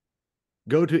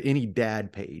 go to any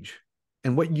dad page,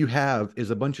 and what you have is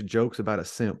a bunch of jokes about a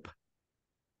simp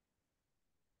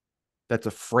that's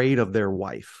afraid of their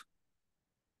wife.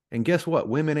 And guess what?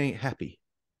 Women ain't happy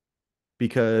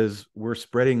because we're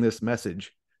spreading this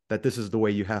message that this is the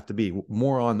way you have to be.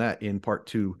 More on that in part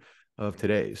two of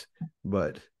today's.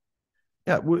 But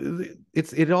yeah,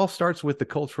 it all starts with the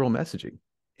cultural messaging,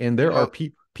 and You there are know,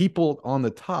 people on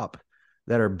the top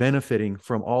that are benefiting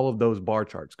from all of those bar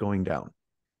charts going down.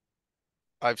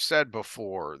 I've said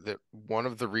before that one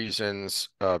of the reasons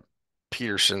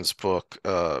Peterson's book,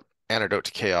 Antidote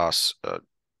to Chaos,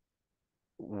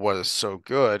 was so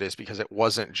good is because it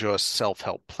wasn't just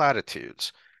self-help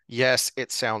platitudes. Yes,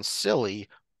 it sounds silly,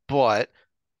 but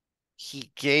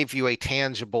he gave you a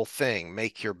tangible thing,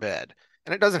 make your bed.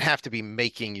 And it doesn't have to be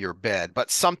making your bed, but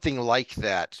something like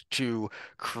that to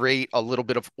create a little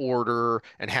bit of order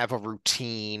and have a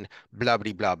routine, blah,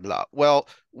 blah, blah, blah. Well,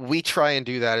 we try and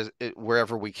do that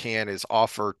wherever we can is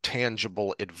offer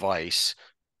tangible advice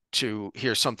to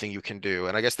here's something you can do.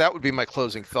 And I guess that would be my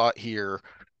closing thought here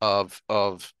of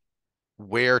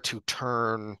where to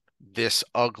turn this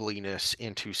ugliness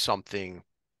into something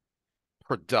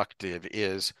productive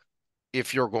is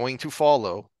if you're going to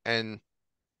follow, and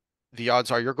the odds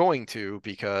are you're going to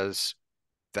because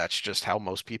that's just how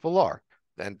most people are.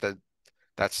 And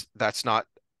that's not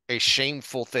a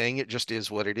shameful thing. It just is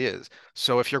what it is.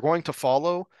 So if you're going to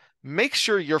follow, make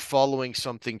sure you're following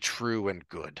something true and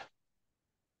good.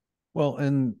 Well,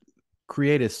 and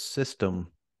create a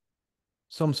system,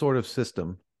 some sort of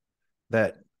system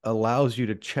that allows you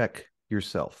to check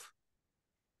yourself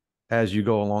as you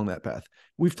go along that path.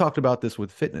 We've talked about this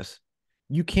with fitness.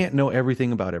 You can't know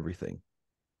everything about everything,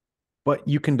 but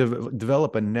you can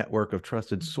develop a network of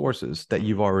trusted sources that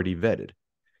you've already vetted.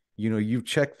 You've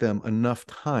checked them enough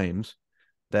times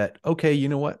that, okay, you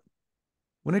know what?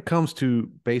 When it comes to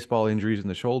baseball injuries in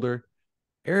the shoulder,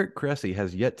 Eric Cressy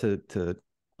has yet to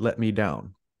let me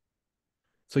down.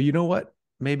 So you know what?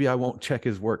 Maybe I won't check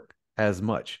his work as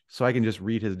much, so I can just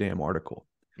read his damn article.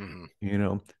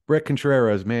 Mhm. Brett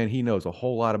Contreras, man, he knows a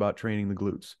whole lot about training the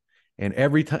glutes. And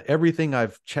every time, everything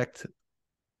I've checked,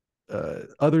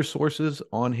 other sources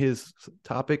on his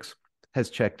topics has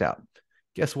checked out.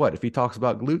 Guess what? If he talks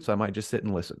about glutes, I might just sit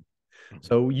and listen. Mhm.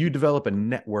 So you develop a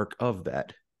network of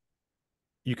that.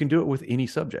 You can do it with any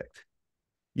subject.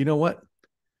 You know what?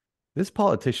 This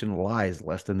politician lies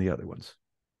less than the other ones.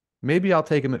 Maybe I'll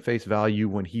take him at face value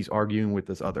when he's arguing with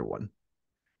this other one,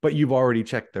 but you've already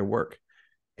checked their work.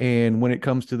 And when it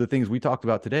comes to the things we talked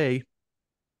about today,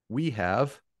 we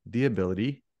have the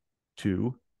ability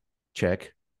to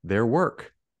check their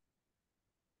work.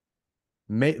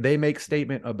 They make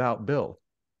statement about bill.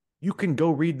 You can go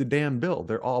read the damn bill.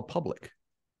 They're all public.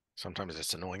 Sometimes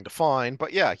it's annoying to find,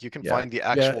 but yeah, you can Yeah. find the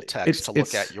Yeah. actual text It's to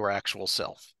look at it's your actual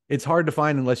self. it's hard to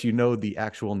find unless you know the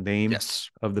actual name Yes.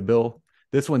 of the bill.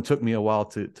 This one took me a while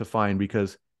to find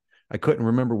because I couldn't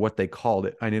remember what they called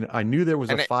it. I knew there was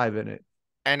a And it, five in it.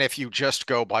 and if you just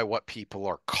go by what people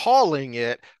are calling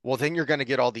it, well, then you're going to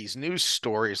get all these news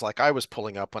stories like I was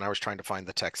pulling up when I was trying to find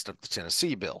the text of the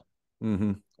Tennessee bill.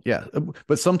 Mm-hmm. Yeah,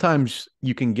 but sometimes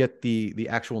you can get the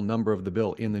actual number of the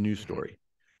bill in the news Mhm. story,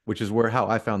 which is where how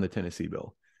I found the Tennessee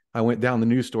bill. I went down the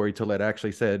news story till it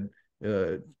actually said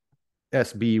uh,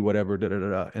 SB whatever, da, da, da,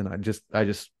 da, and I just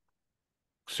Yeah,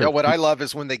 search. what I love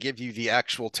is when they give you the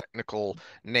actual technical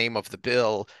name of the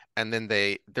bill, and then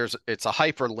it's a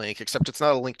hyperlink, except it's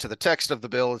not a link to the text of the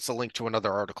bill, it's a link to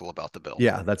another article about the bill.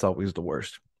 Yeah, that's always the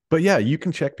worst. But yeah, you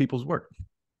can check people's work.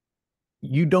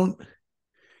 You don't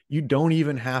you don't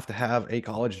even have to have a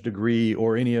college degree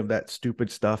or any of that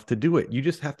stupid stuff to do it. You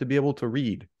just have to be able to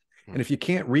read. Hmm. And if you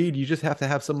can't read, you just have to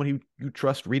have somebody you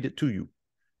trust read it to you.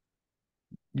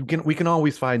 We can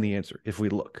always find the answer if we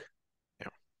look. Yeah.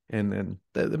 And then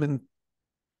I mean,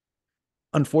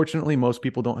 unfortunately, most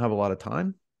people don't have a lot of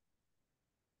time.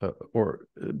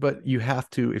 But you have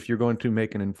to, if you're going to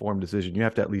make an informed decision, you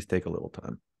have to at least take a little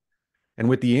time. And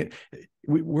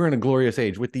we're in a glorious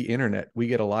age with the internet. We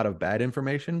get a lot of bad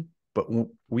information, but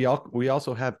we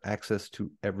also have access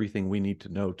to everything we need to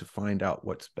know to find out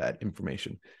what's bad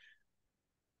information,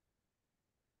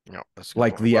 Yeah, that's a good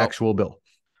like point. the actual bill.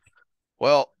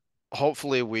 Well,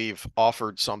 hopefully we've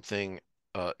offered something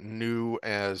new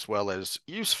as well as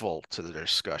useful to the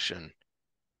discussion.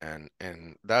 And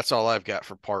that's all I've got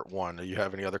for part one. Do you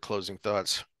have any other closing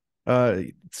thoughts?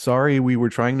 Sorry, we were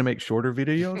trying to make shorter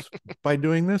videos by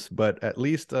doing this, but at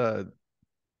least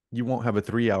you won't have a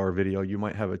 3 hour video. You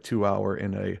might have a 2 hour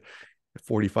and a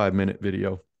 45-minute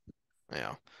video.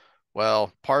 Yeah.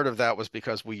 Well, part of that was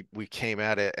because we came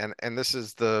at it, and this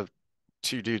is the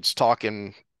two dudes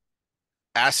talking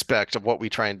aspect of what we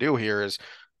try and do here is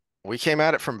we came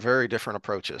at it from very different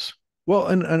approaches. Well,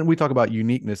 and we talk about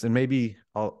uniqueness, and maybe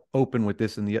I'll open with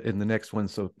this in the next one,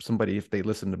 so somebody, if they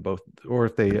listen to both, or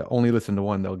if they only listen to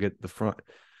one, they'll get the front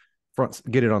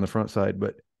get it on the front side.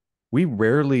 But we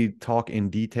rarely talk in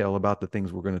detail about the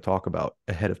things we're going to talk about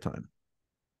ahead of time.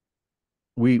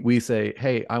 We say,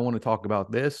 hey, I want to talk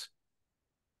about this,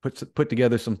 put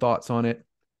together some thoughts on it,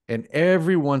 and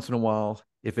every once in a while,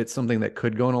 if it's something that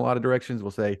could go in a lot of directions,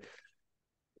 we'll say,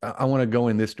 I want to go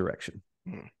in this direction.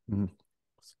 Hmm. Mm-hmm.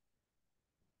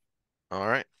 All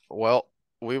right. Well,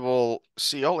 we will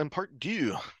see y'all in part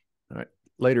two. All right,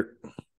 later.